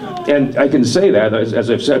 And I can say that,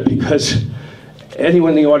 as I've said, because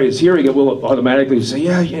anyone in the audience hearing it will automatically say,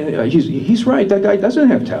 yeah, he's right. That guy doesn't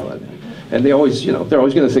have talent. And they always, they're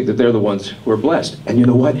always going to think that they're the ones who are blessed. And you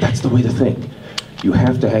know what? That's the way to think. You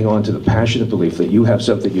have to hang on to the passionate belief that you have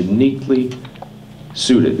something uniquely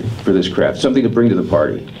suited for this craft, something to bring to the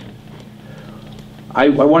party. I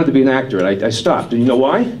wanted to be an actor, and I stopped. And you know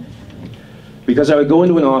why? Because I would go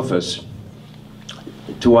into an office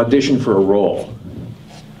to audition for a role,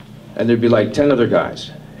 and there'd be like 10 other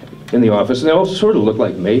guys in the office, and they all sort of look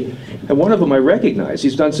like me, and one of them I recognize.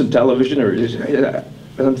 He's done some television, and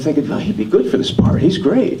I'm thinking, oh, he'd be good for this part, he's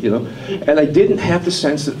great, And I didn't have the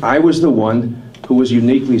sense that I was the one who was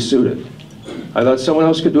uniquely suited. I thought someone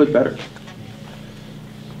else could do it better.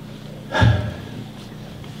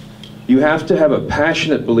 You have to have a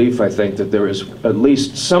passionate belief, I think, that there is at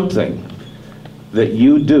least something that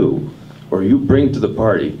you do, or you bring to the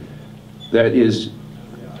party, that is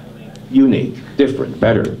unique, different,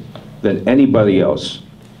 better than anybody else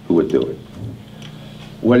who would do it.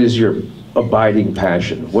 What is your abiding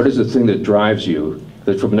passion? What is the thing that drives you,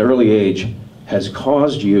 that from an early age has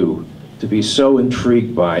caused you to be so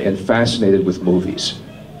intrigued by and fascinated with movies?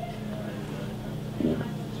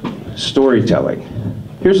 Storytelling.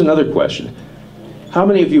 Here's another question. How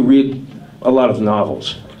many of you read a lot of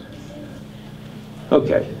novels?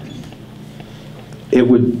 Okay.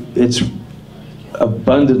 It's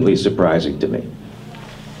abundantly surprising to me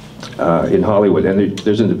in Hollywood, and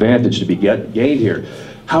there's an advantage to be gained here.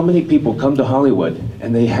 How many people come to Hollywood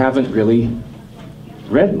and they haven't really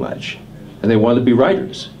read much, and they want to be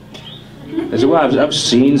writers? They say, well, I've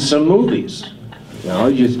seen some movies.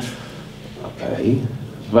 Okay,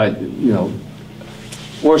 but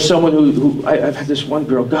Or someone I've had this one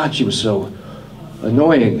girl, God, she was so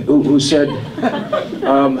annoying, who said,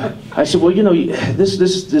 I said, well, you know, this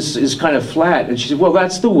is kind of flat. And she said, well,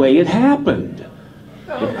 that's the way it happened.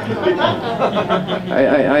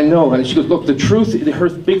 I know. And she goes, look, the truth, her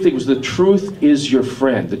big thing was the truth is your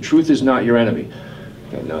friend. The truth is not your enemy.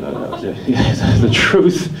 Okay, no. The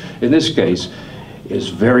truth, in this case, is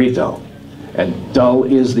very dull. And dull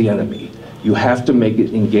is the enemy. You have to make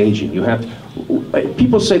it engaging. You have to,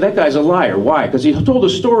 people say that guy's a liar. Why? Because he told a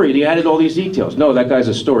story and he added all these details. No, that guy's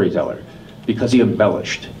a storyteller because he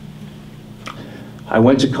embellished. I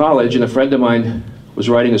went to college and a friend of mine was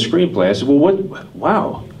writing a screenplay. I said, well,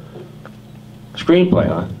 wow, screenplay,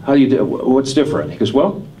 huh? How do you do, what's different? He goes,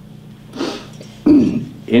 well,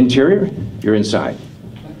 interior, you're inside.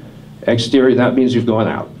 Exterior, that means you've gone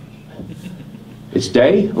out. It's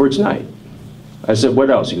day or it's night. I said, what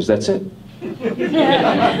else? He goes, that's it.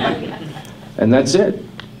 And that's it.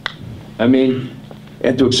 I mean,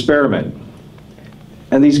 and to experiment.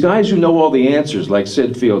 And these guys who know all the answers, like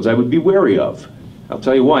Sid Fields, I would be wary of. I'll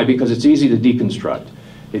tell you why, because it's easy to deconstruct.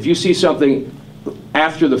 If you see something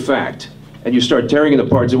after the fact, and you start tearing it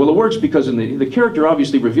apart and say, well, it works because the character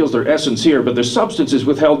obviously reveals their essence here, but their substance is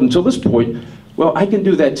withheld until this point. Well, I can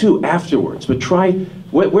do that too afterwards, but try,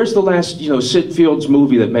 where's the last, Sid Fields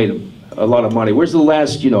movie that made a lot of money? Where's the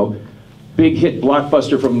last, big hit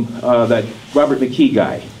blockbuster from that Robert McKee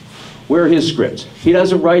guy? Where are his scripts? He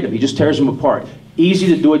doesn't write them, he just tears them apart. Easy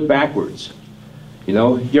to do it backwards.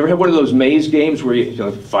 You ever have one of those maze games where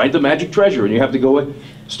you find the magic treasure and you have to go,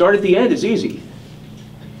 start at the end, it's easy.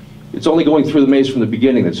 It's only going through the maze from the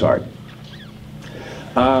beginning that's hard.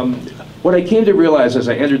 What I came to realize as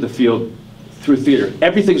I entered the field through theater,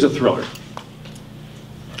 everything's a thriller.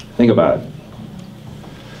 Think about it.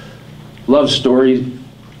 Love story,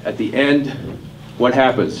 at the end, what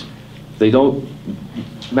happens? They don't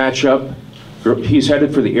match up. He's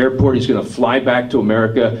headed for the airport, he's gonna fly back to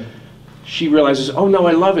America. She realizes, oh no,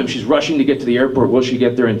 I love him. She's rushing to get to the airport. Will she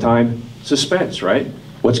get there in time? Suspense, right?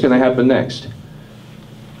 What's gonna happen next?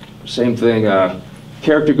 Same thing,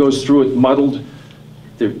 character goes through it muddled.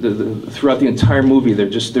 Throughout the entire movie,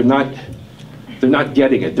 they're not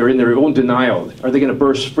getting it. They're in their own denial. Are they going to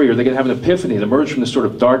burst free? Are they going to have an epiphany and emerge from the sort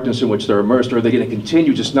of darkness in which they're immersed? Or are they going to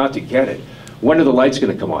continue just not to get it? When are the lights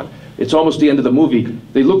going to come on? It's almost the end of the movie.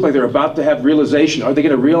 They look like they're about to have realization. Are they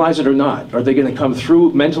going to realize it or not? Are they going to come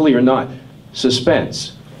through mentally or not?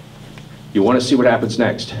 Suspense. You want to see what happens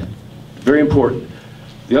next. Very important.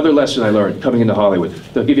 The other lesson I learned coming into Hollywood,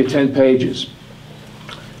 they'll give you 10 pages.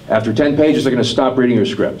 After 10 pages, they're going to stop reading your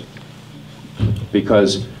script.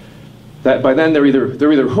 Because by then they're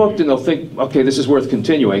either hooked and they'll think, okay, this is worth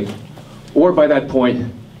continuing, or by that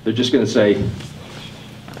point, they're just going to say,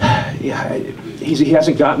 yeah, he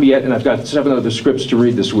hasn't got me yet, and I've got 7 other scripts to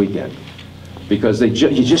read this weekend. Because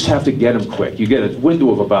you just have to get them quick. You get a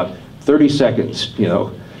window of about 30 seconds,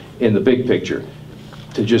 in the big picture,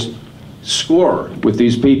 to just score with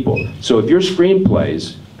these people. So if your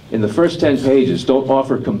screenplays in the first 10 pages don't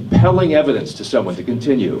offer compelling evidence to someone to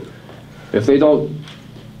continue, if they don't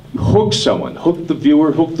hook someone, hook the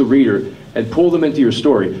viewer, hook the reader, and pull them into your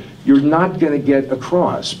story, you're not going to get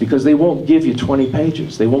across, because they won't give you 20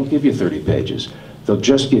 pages. They won't give you 30 pages. They'll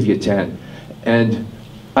just give you 10. And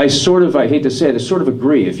I hate to say it, I sort of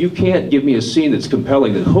agree. If you can't give me a scene that's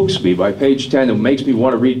compelling, that hooks me by page 10 and makes me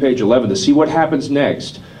want to read page 11 to see what happens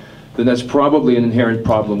next, then that's probably an inherent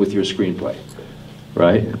problem with your screenplay,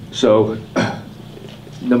 right? So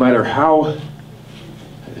no matter how,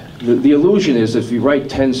 the illusion is if you write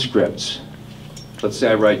 10 scripts, let's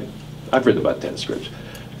say I've written about 10 scripts,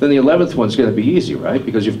 then the 11th one's going to be easy, right?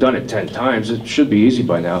 Because you've done it 10 times, it should be easy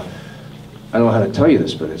by now. I don't know how to tell you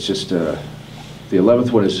this, but it's just, the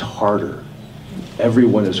 11th one is harder. Every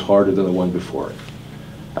one is harder than the one before it.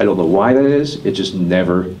 I don't know why that is, it just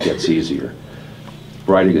never gets easier.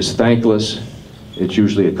 Writing is thankless. It's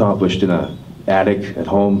usually accomplished in an attic at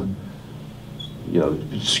home,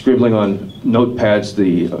 scribbling on notepads,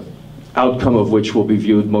 the outcome of which will be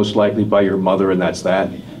viewed most likely by your mother, and that's that,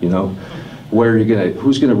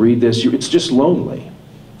 who's gonna read this? It's just lonely,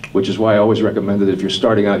 which is why I always recommend that if you're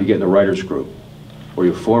starting out, you get in a writer's group, or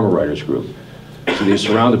you form a writer's group, so that you're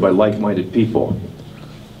surrounded by like-minded people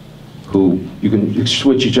who you can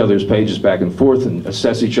switch each other's pages back and forth and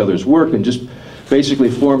assess each other's work and just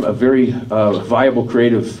basically form a very viable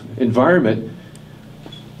creative environment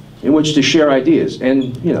in which to share ideas.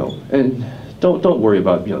 And and don't worry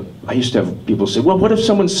about, I used to have people say, well, what if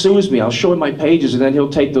someone sues me? I'll show him my pages and then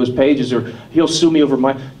he'll take those pages, or he'll sue me over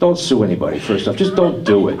don't sue anybody, first off. Just don't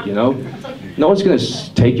do it, No one's gonna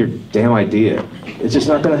take your damn idea. It's just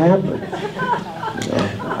not gonna happen.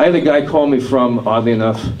 I had a guy call me from, oddly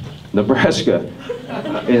enough, Nebraska,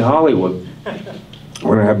 in Hollywood,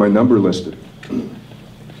 when I had my number listed.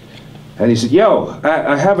 And he said, yo,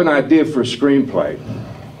 I have an idea for a screenplay.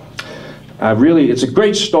 It's a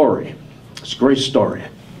great story. It's a great story.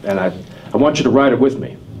 And I want you to write it with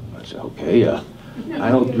me. I said, okay, I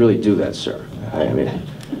don't really do that, sir.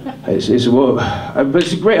 He said, well, but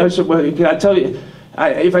it's great. I said, well, can I tell you,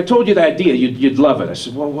 if I told you the idea, you'd love it. I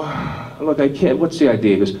said, well, look, I can't, what's the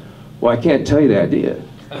idea? He goes, well, I can't tell you the idea.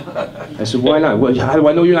 I said, why not? Well, how do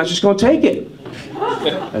I know you're not just going to take it?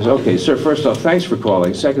 I said, okay, sir, first off, thanks for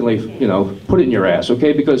calling. Secondly, put it in your ass,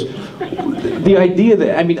 okay? Because the idea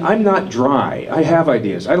that, I'm not dry. I have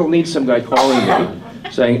ideas. I don't need some guy calling me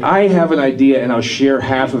saying, I have an idea and I'll share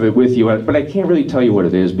half of it with you, but I can't really tell you what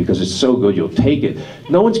it is because it's so good you'll take it.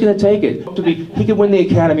 No one's going to take it. He could win the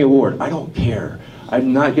Academy Award. I don't care.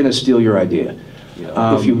 I'm not going to steal your idea.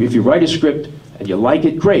 If you write a script and you like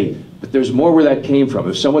it, great. But there's more where that came from.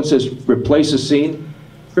 If someone says, replace a scene,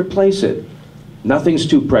 replace it. Nothing's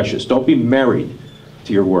too precious. Don't be married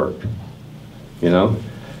to your work,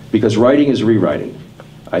 Because writing is rewriting,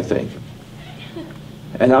 I think.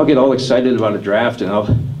 And I'll get all excited about a draft and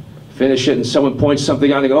I'll finish it and someone points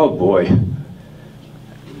something out and I go, oh boy,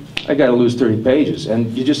 I got to lose 30 pages.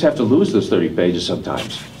 And you just have to lose those 30 pages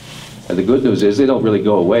sometimes. And the good news is they don't really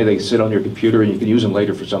go away. They sit on your computer and you can use them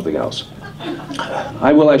later for something else.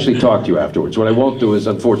 I will actually talk to you afterwards. What I won't do is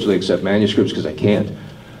unfortunately accept manuscripts because I can't.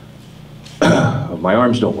 My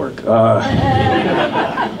arms don't work.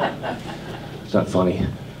 It's not funny.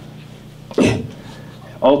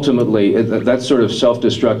 Ultimately, that sort of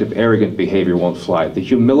self-destructive, arrogant behavior won't fly. The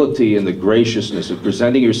humility and the graciousness of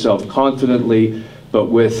presenting yourself confidently, but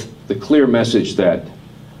with the clear message that,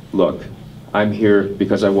 look, I'm here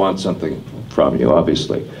because I want something from you,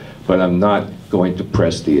 obviously, but I'm not going to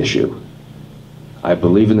press the issue. I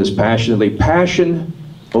believe in this passionately. Passion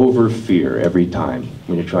over fear every time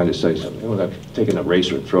when you're trying to say something. When I'm taking a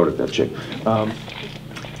eraser and throw it at that chick.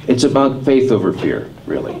 It's about faith over fear,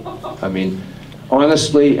 really.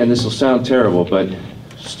 Honestly, and this will sound terrible, but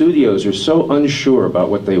studios are so unsure about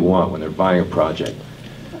what they want when they're buying a project.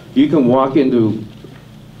 You can walk into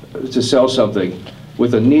to sell something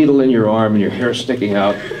with a needle in your arm and your hair sticking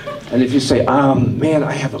out, and if you say, man,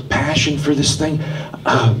 I have a passion for this thing,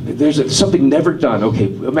 there's something never done. Okay,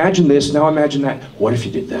 imagine this, now imagine that. What if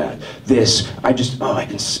you did that? This, I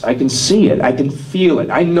can see it, I can feel it,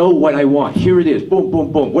 I know what I want. Here it is, boom,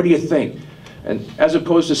 boom, boom, what do you think? And as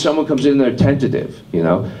opposed to someone comes in and they're tentative,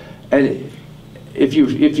 And if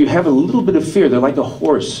you have a little bit of fear, they're like a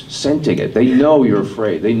horse scenting it. They know you're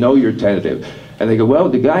afraid, they know you're tentative. And they go, well,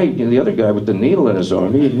 the guy, the other guy with the needle in his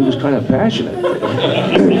arm, he was kind of passionate.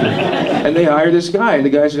 And they hire this guy, and the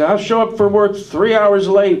guy says, I'll show up for work 3 hours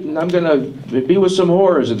late, and I'm going to be with some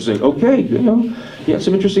whores. And say, okay, he had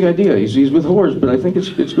some interesting idea. He's with whores, but I think it's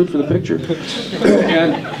good for the picture.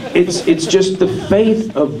 And it's just the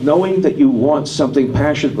faith of knowing that you want something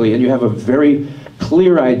passionately, and you have a very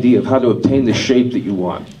clear idea of how to obtain the shape that you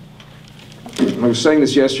want. I was saying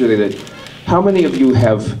this yesterday, that how many of you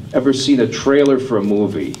have ever seen a trailer for a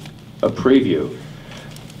movie, a preview,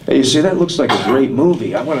 and you say, that looks like a great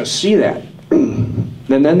movie, I want to see that. And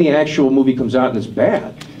then the actual movie comes out and it's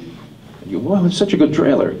bad. And you go, wow, it's such a good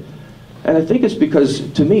trailer. And I think it's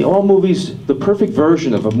because, to me, all movies, the perfect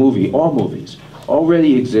version of a movie, all movies,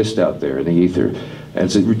 already exist out there in the ether.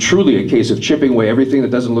 And it's truly a case of chipping away everything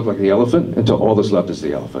that doesn't look like the elephant until all that's left is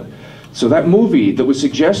the elephant. So that movie that was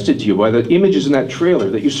suggested to you by the images in that trailer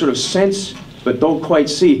that you sort of sense but don't quite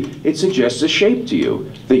see, it suggests a shape to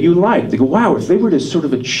you that you like. They go, wow, if they were to sort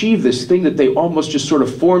of achieve this thing that they almost just sort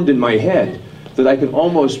of formed in my head, that I can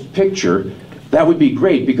almost picture, that would be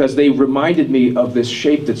great, because they reminded me of this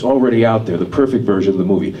shape that's already out there, the perfect version of the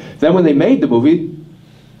movie. Then when they made the movie,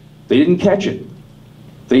 they didn't catch it.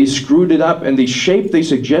 They screwed it up, and the shape they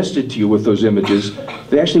suggested to you with those images,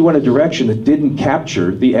 they actually went a direction that didn't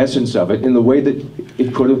capture the essence of it in the way that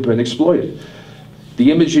it could have been exploited. The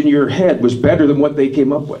image in your head was better than what they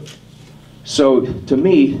came up with. So, to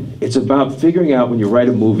me, it's about figuring out when you write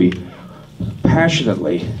a movie,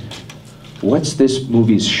 passionately, what's this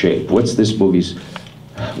movie's shape? What's this movie's,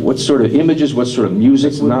 what sort of images, what sort of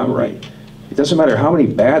music's not right? It doesn't matter how many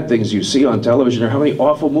bad things you see on television or how many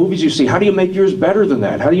awful movies you see. How do you make yours better than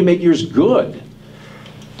that? How do you make yours good?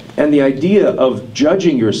 And the idea of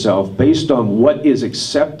judging yourself based on what is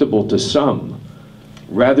acceptable to some,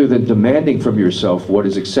 rather than demanding from yourself what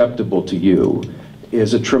is acceptable to you,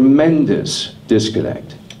 is a tremendous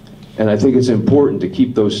disconnect. And I think it's important to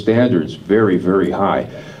keep those standards very, very high.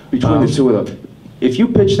 Between the two of them, If you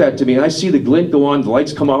pitch that to me and I see the glint go on, the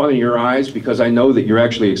lights come on in your eyes because I know that you're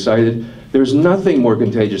actually excited, there's nothing more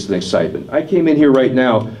contagious than excitement. I came in here right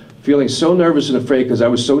now feeling so nervous and afraid because I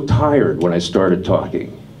was so tired when I started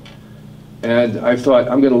talking. And I thought,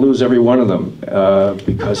 I'm going to lose every one of them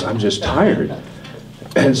because I'm just tired.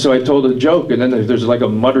 And so I told a joke, and then there's like a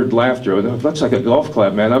muttered laughter. That's like a golf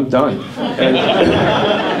club, man, I'm done.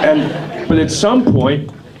 But at some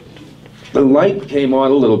point, the light came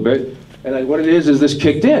on a little bit, and what it is this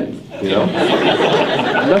kicked in, you know?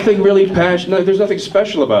 Nothing really passionate, there's nothing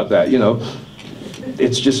special about that, you know?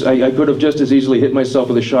 It's just, I could have just as easily hit myself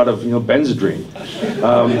with a shot of, you know, Benzedrine.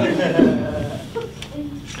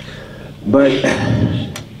 But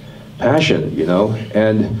passion, you know?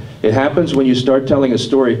 And it happens when you start telling a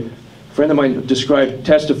story. A friend of mine described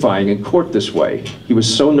testifying in court this way. He was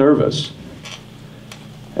so nervous.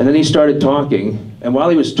 And then he started talking, and while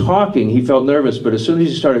he was talking, he felt nervous, but as soon as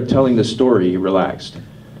he started telling the story, he relaxed.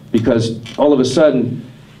 Because all of a sudden,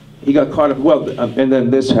 he got caught up, well, and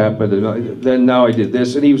then this happened, and then now I did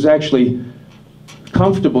this, and he was actually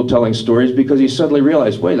comfortable telling stories because he suddenly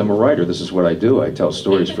realized, wait, I'm a writer, this is what I do, I tell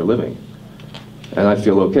stories for a living. And I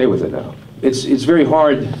feel okay with it now. It's very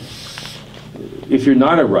hard, if you're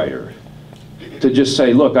not a writer, to just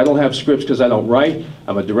say, look, I don't have scripts because I don't write,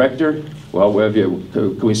 I'm a director. Well,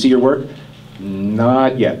 can we see your work?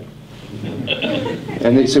 Not yet.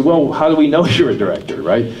 And they say, well, how do we know you're a director,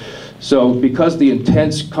 right? So because the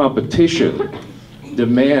intense competition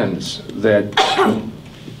demands that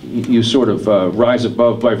you sort of rise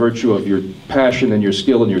above by virtue of your passion and your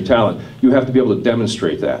skill and your talent, you have to be able to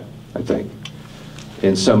demonstrate that, I think,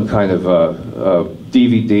 in some kind of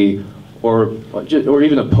DVD or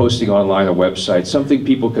even a posting online, a website, something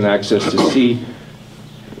people can access to see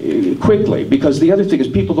quickly. Because the other thing is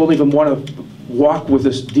people don't even want to walk with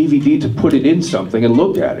this DVD to put it in something and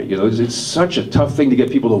look at it. You know, it's such a tough thing to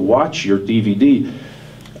get people to watch your DVD.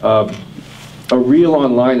 A reel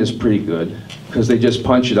online is pretty good because they just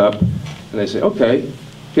punch it up and they say, okay,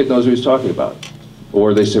 kid knows what he's talking about.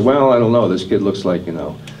 Or they say, well, I don't know, this kid looks like, you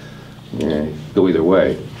know, yeah, go either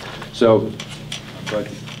way. So, but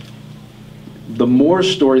the more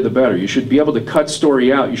story, the better. You should be able to cut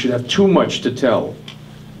story out. You should have too much to tell,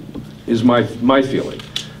 is my feeling.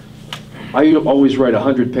 I always write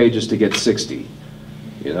 100 pages to get 60,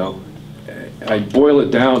 you know. I boil it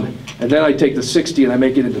down, and then I take the 60 and I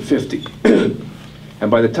make it into 50. And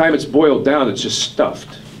by the time it's boiled down, it's just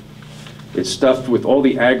stuffed. It's stuffed with all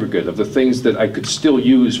the aggregate of the things that I could still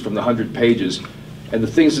use from the 100 pages, and the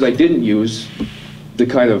things that I didn't use, the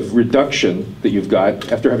kind of reduction that you've got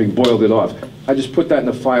after having boiled it off. I just put that in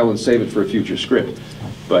a file and save it for a future script.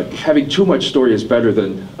 But having too much story is better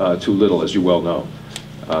than too little, as you well know.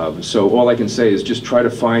 So all I can say is just try to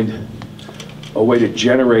find a way to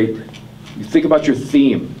generate, think about your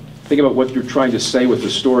theme, think about what you're trying to say with the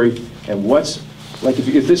story, and what's, like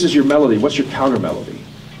if this is your melody, what's your counter melody?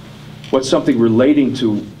 What's something relating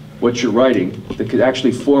to what you're writing that could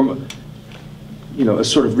actually form, you know, a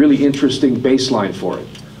sort of really interesting baseline for it,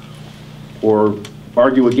 or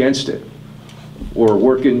argue against it, or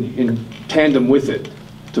work in tandem with it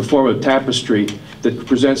to form a tapestry that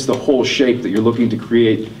presents the whole shape that you're looking to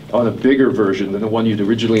create on a bigger version than the one you'd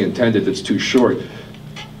originally intended that's too short.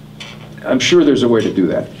 I'm sure there's a way to do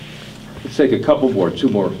that. Let's take a couple more, two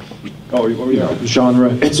more. Oh, you know,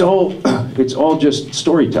 genre. It's all just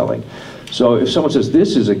storytelling. So if someone says,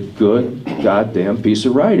 this is a good goddamn piece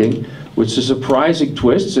of writing, with surprising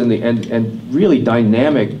twists and really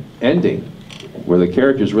dynamic ending, where the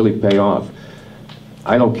characters really pay off,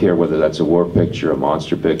 I don't care whether that's a war picture, a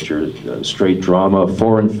monster picture, a straight drama, a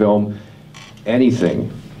foreign film,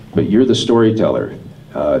 anything, but you're the storyteller.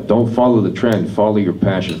 Don't follow the trend, follow your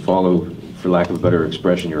passion, follow, for lack of a better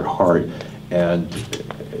expression, your heart, and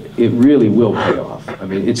it really will pay off. I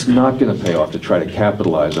mean, it's not going to pay off to try to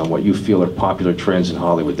capitalize on what you feel are popular trends in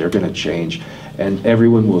Hollywood. They're going to change, and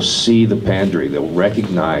everyone will see the pandering. They'll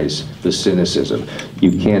recognize the cynicism.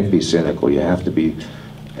 You can't be cynical. You have to be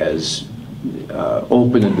as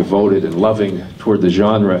open and devoted and loving toward the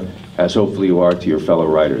genre as hopefully you are to your fellow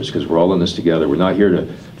writers, because we're all in this together. We're not here to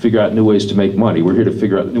figure out new ways to make money. We're here to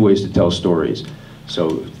figure out new ways to tell stories.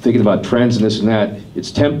 So thinking about trends and this and that, it's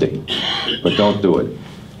tempting, but don't do it.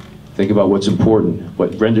 Think about what's important,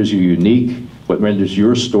 what renders you unique, what renders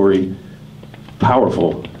your story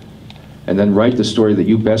powerful, and then write the story that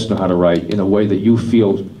you best know how to write in a way that you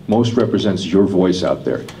feel most represents your voice out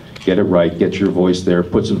there. Get it right, get your voice there,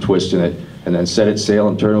 put some twist in it, and then set it sail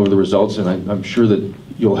and turn over the results, and I'm sure that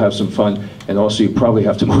you'll have some fun. And also you probably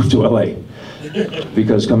have to move to LA,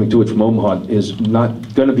 because coming to it from Omaha is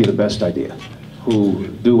not going to be the best idea. who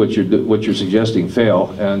do what you're suggesting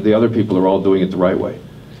fail, and the other people are all doing it the right way.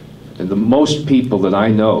 And the most people that I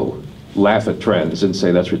know laugh at trends and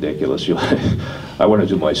say, that's ridiculous. I want to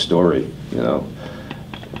do my story, you know.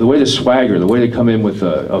 The way to swagger, the way to come in with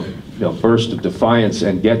a burst of defiance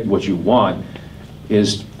and get what you want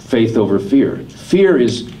is faith over fear. Fear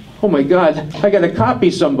is, oh my God, I got to copy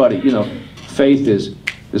somebody, you know. Faith is,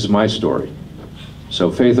 this is my story.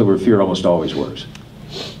 So faith over fear almost always works,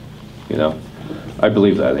 you know. I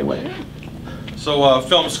believe that anyway. So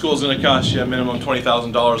film school is going to cost you a minimum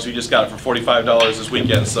 $20,000. You just got it for $45 this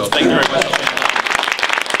weekend. So thank you very much.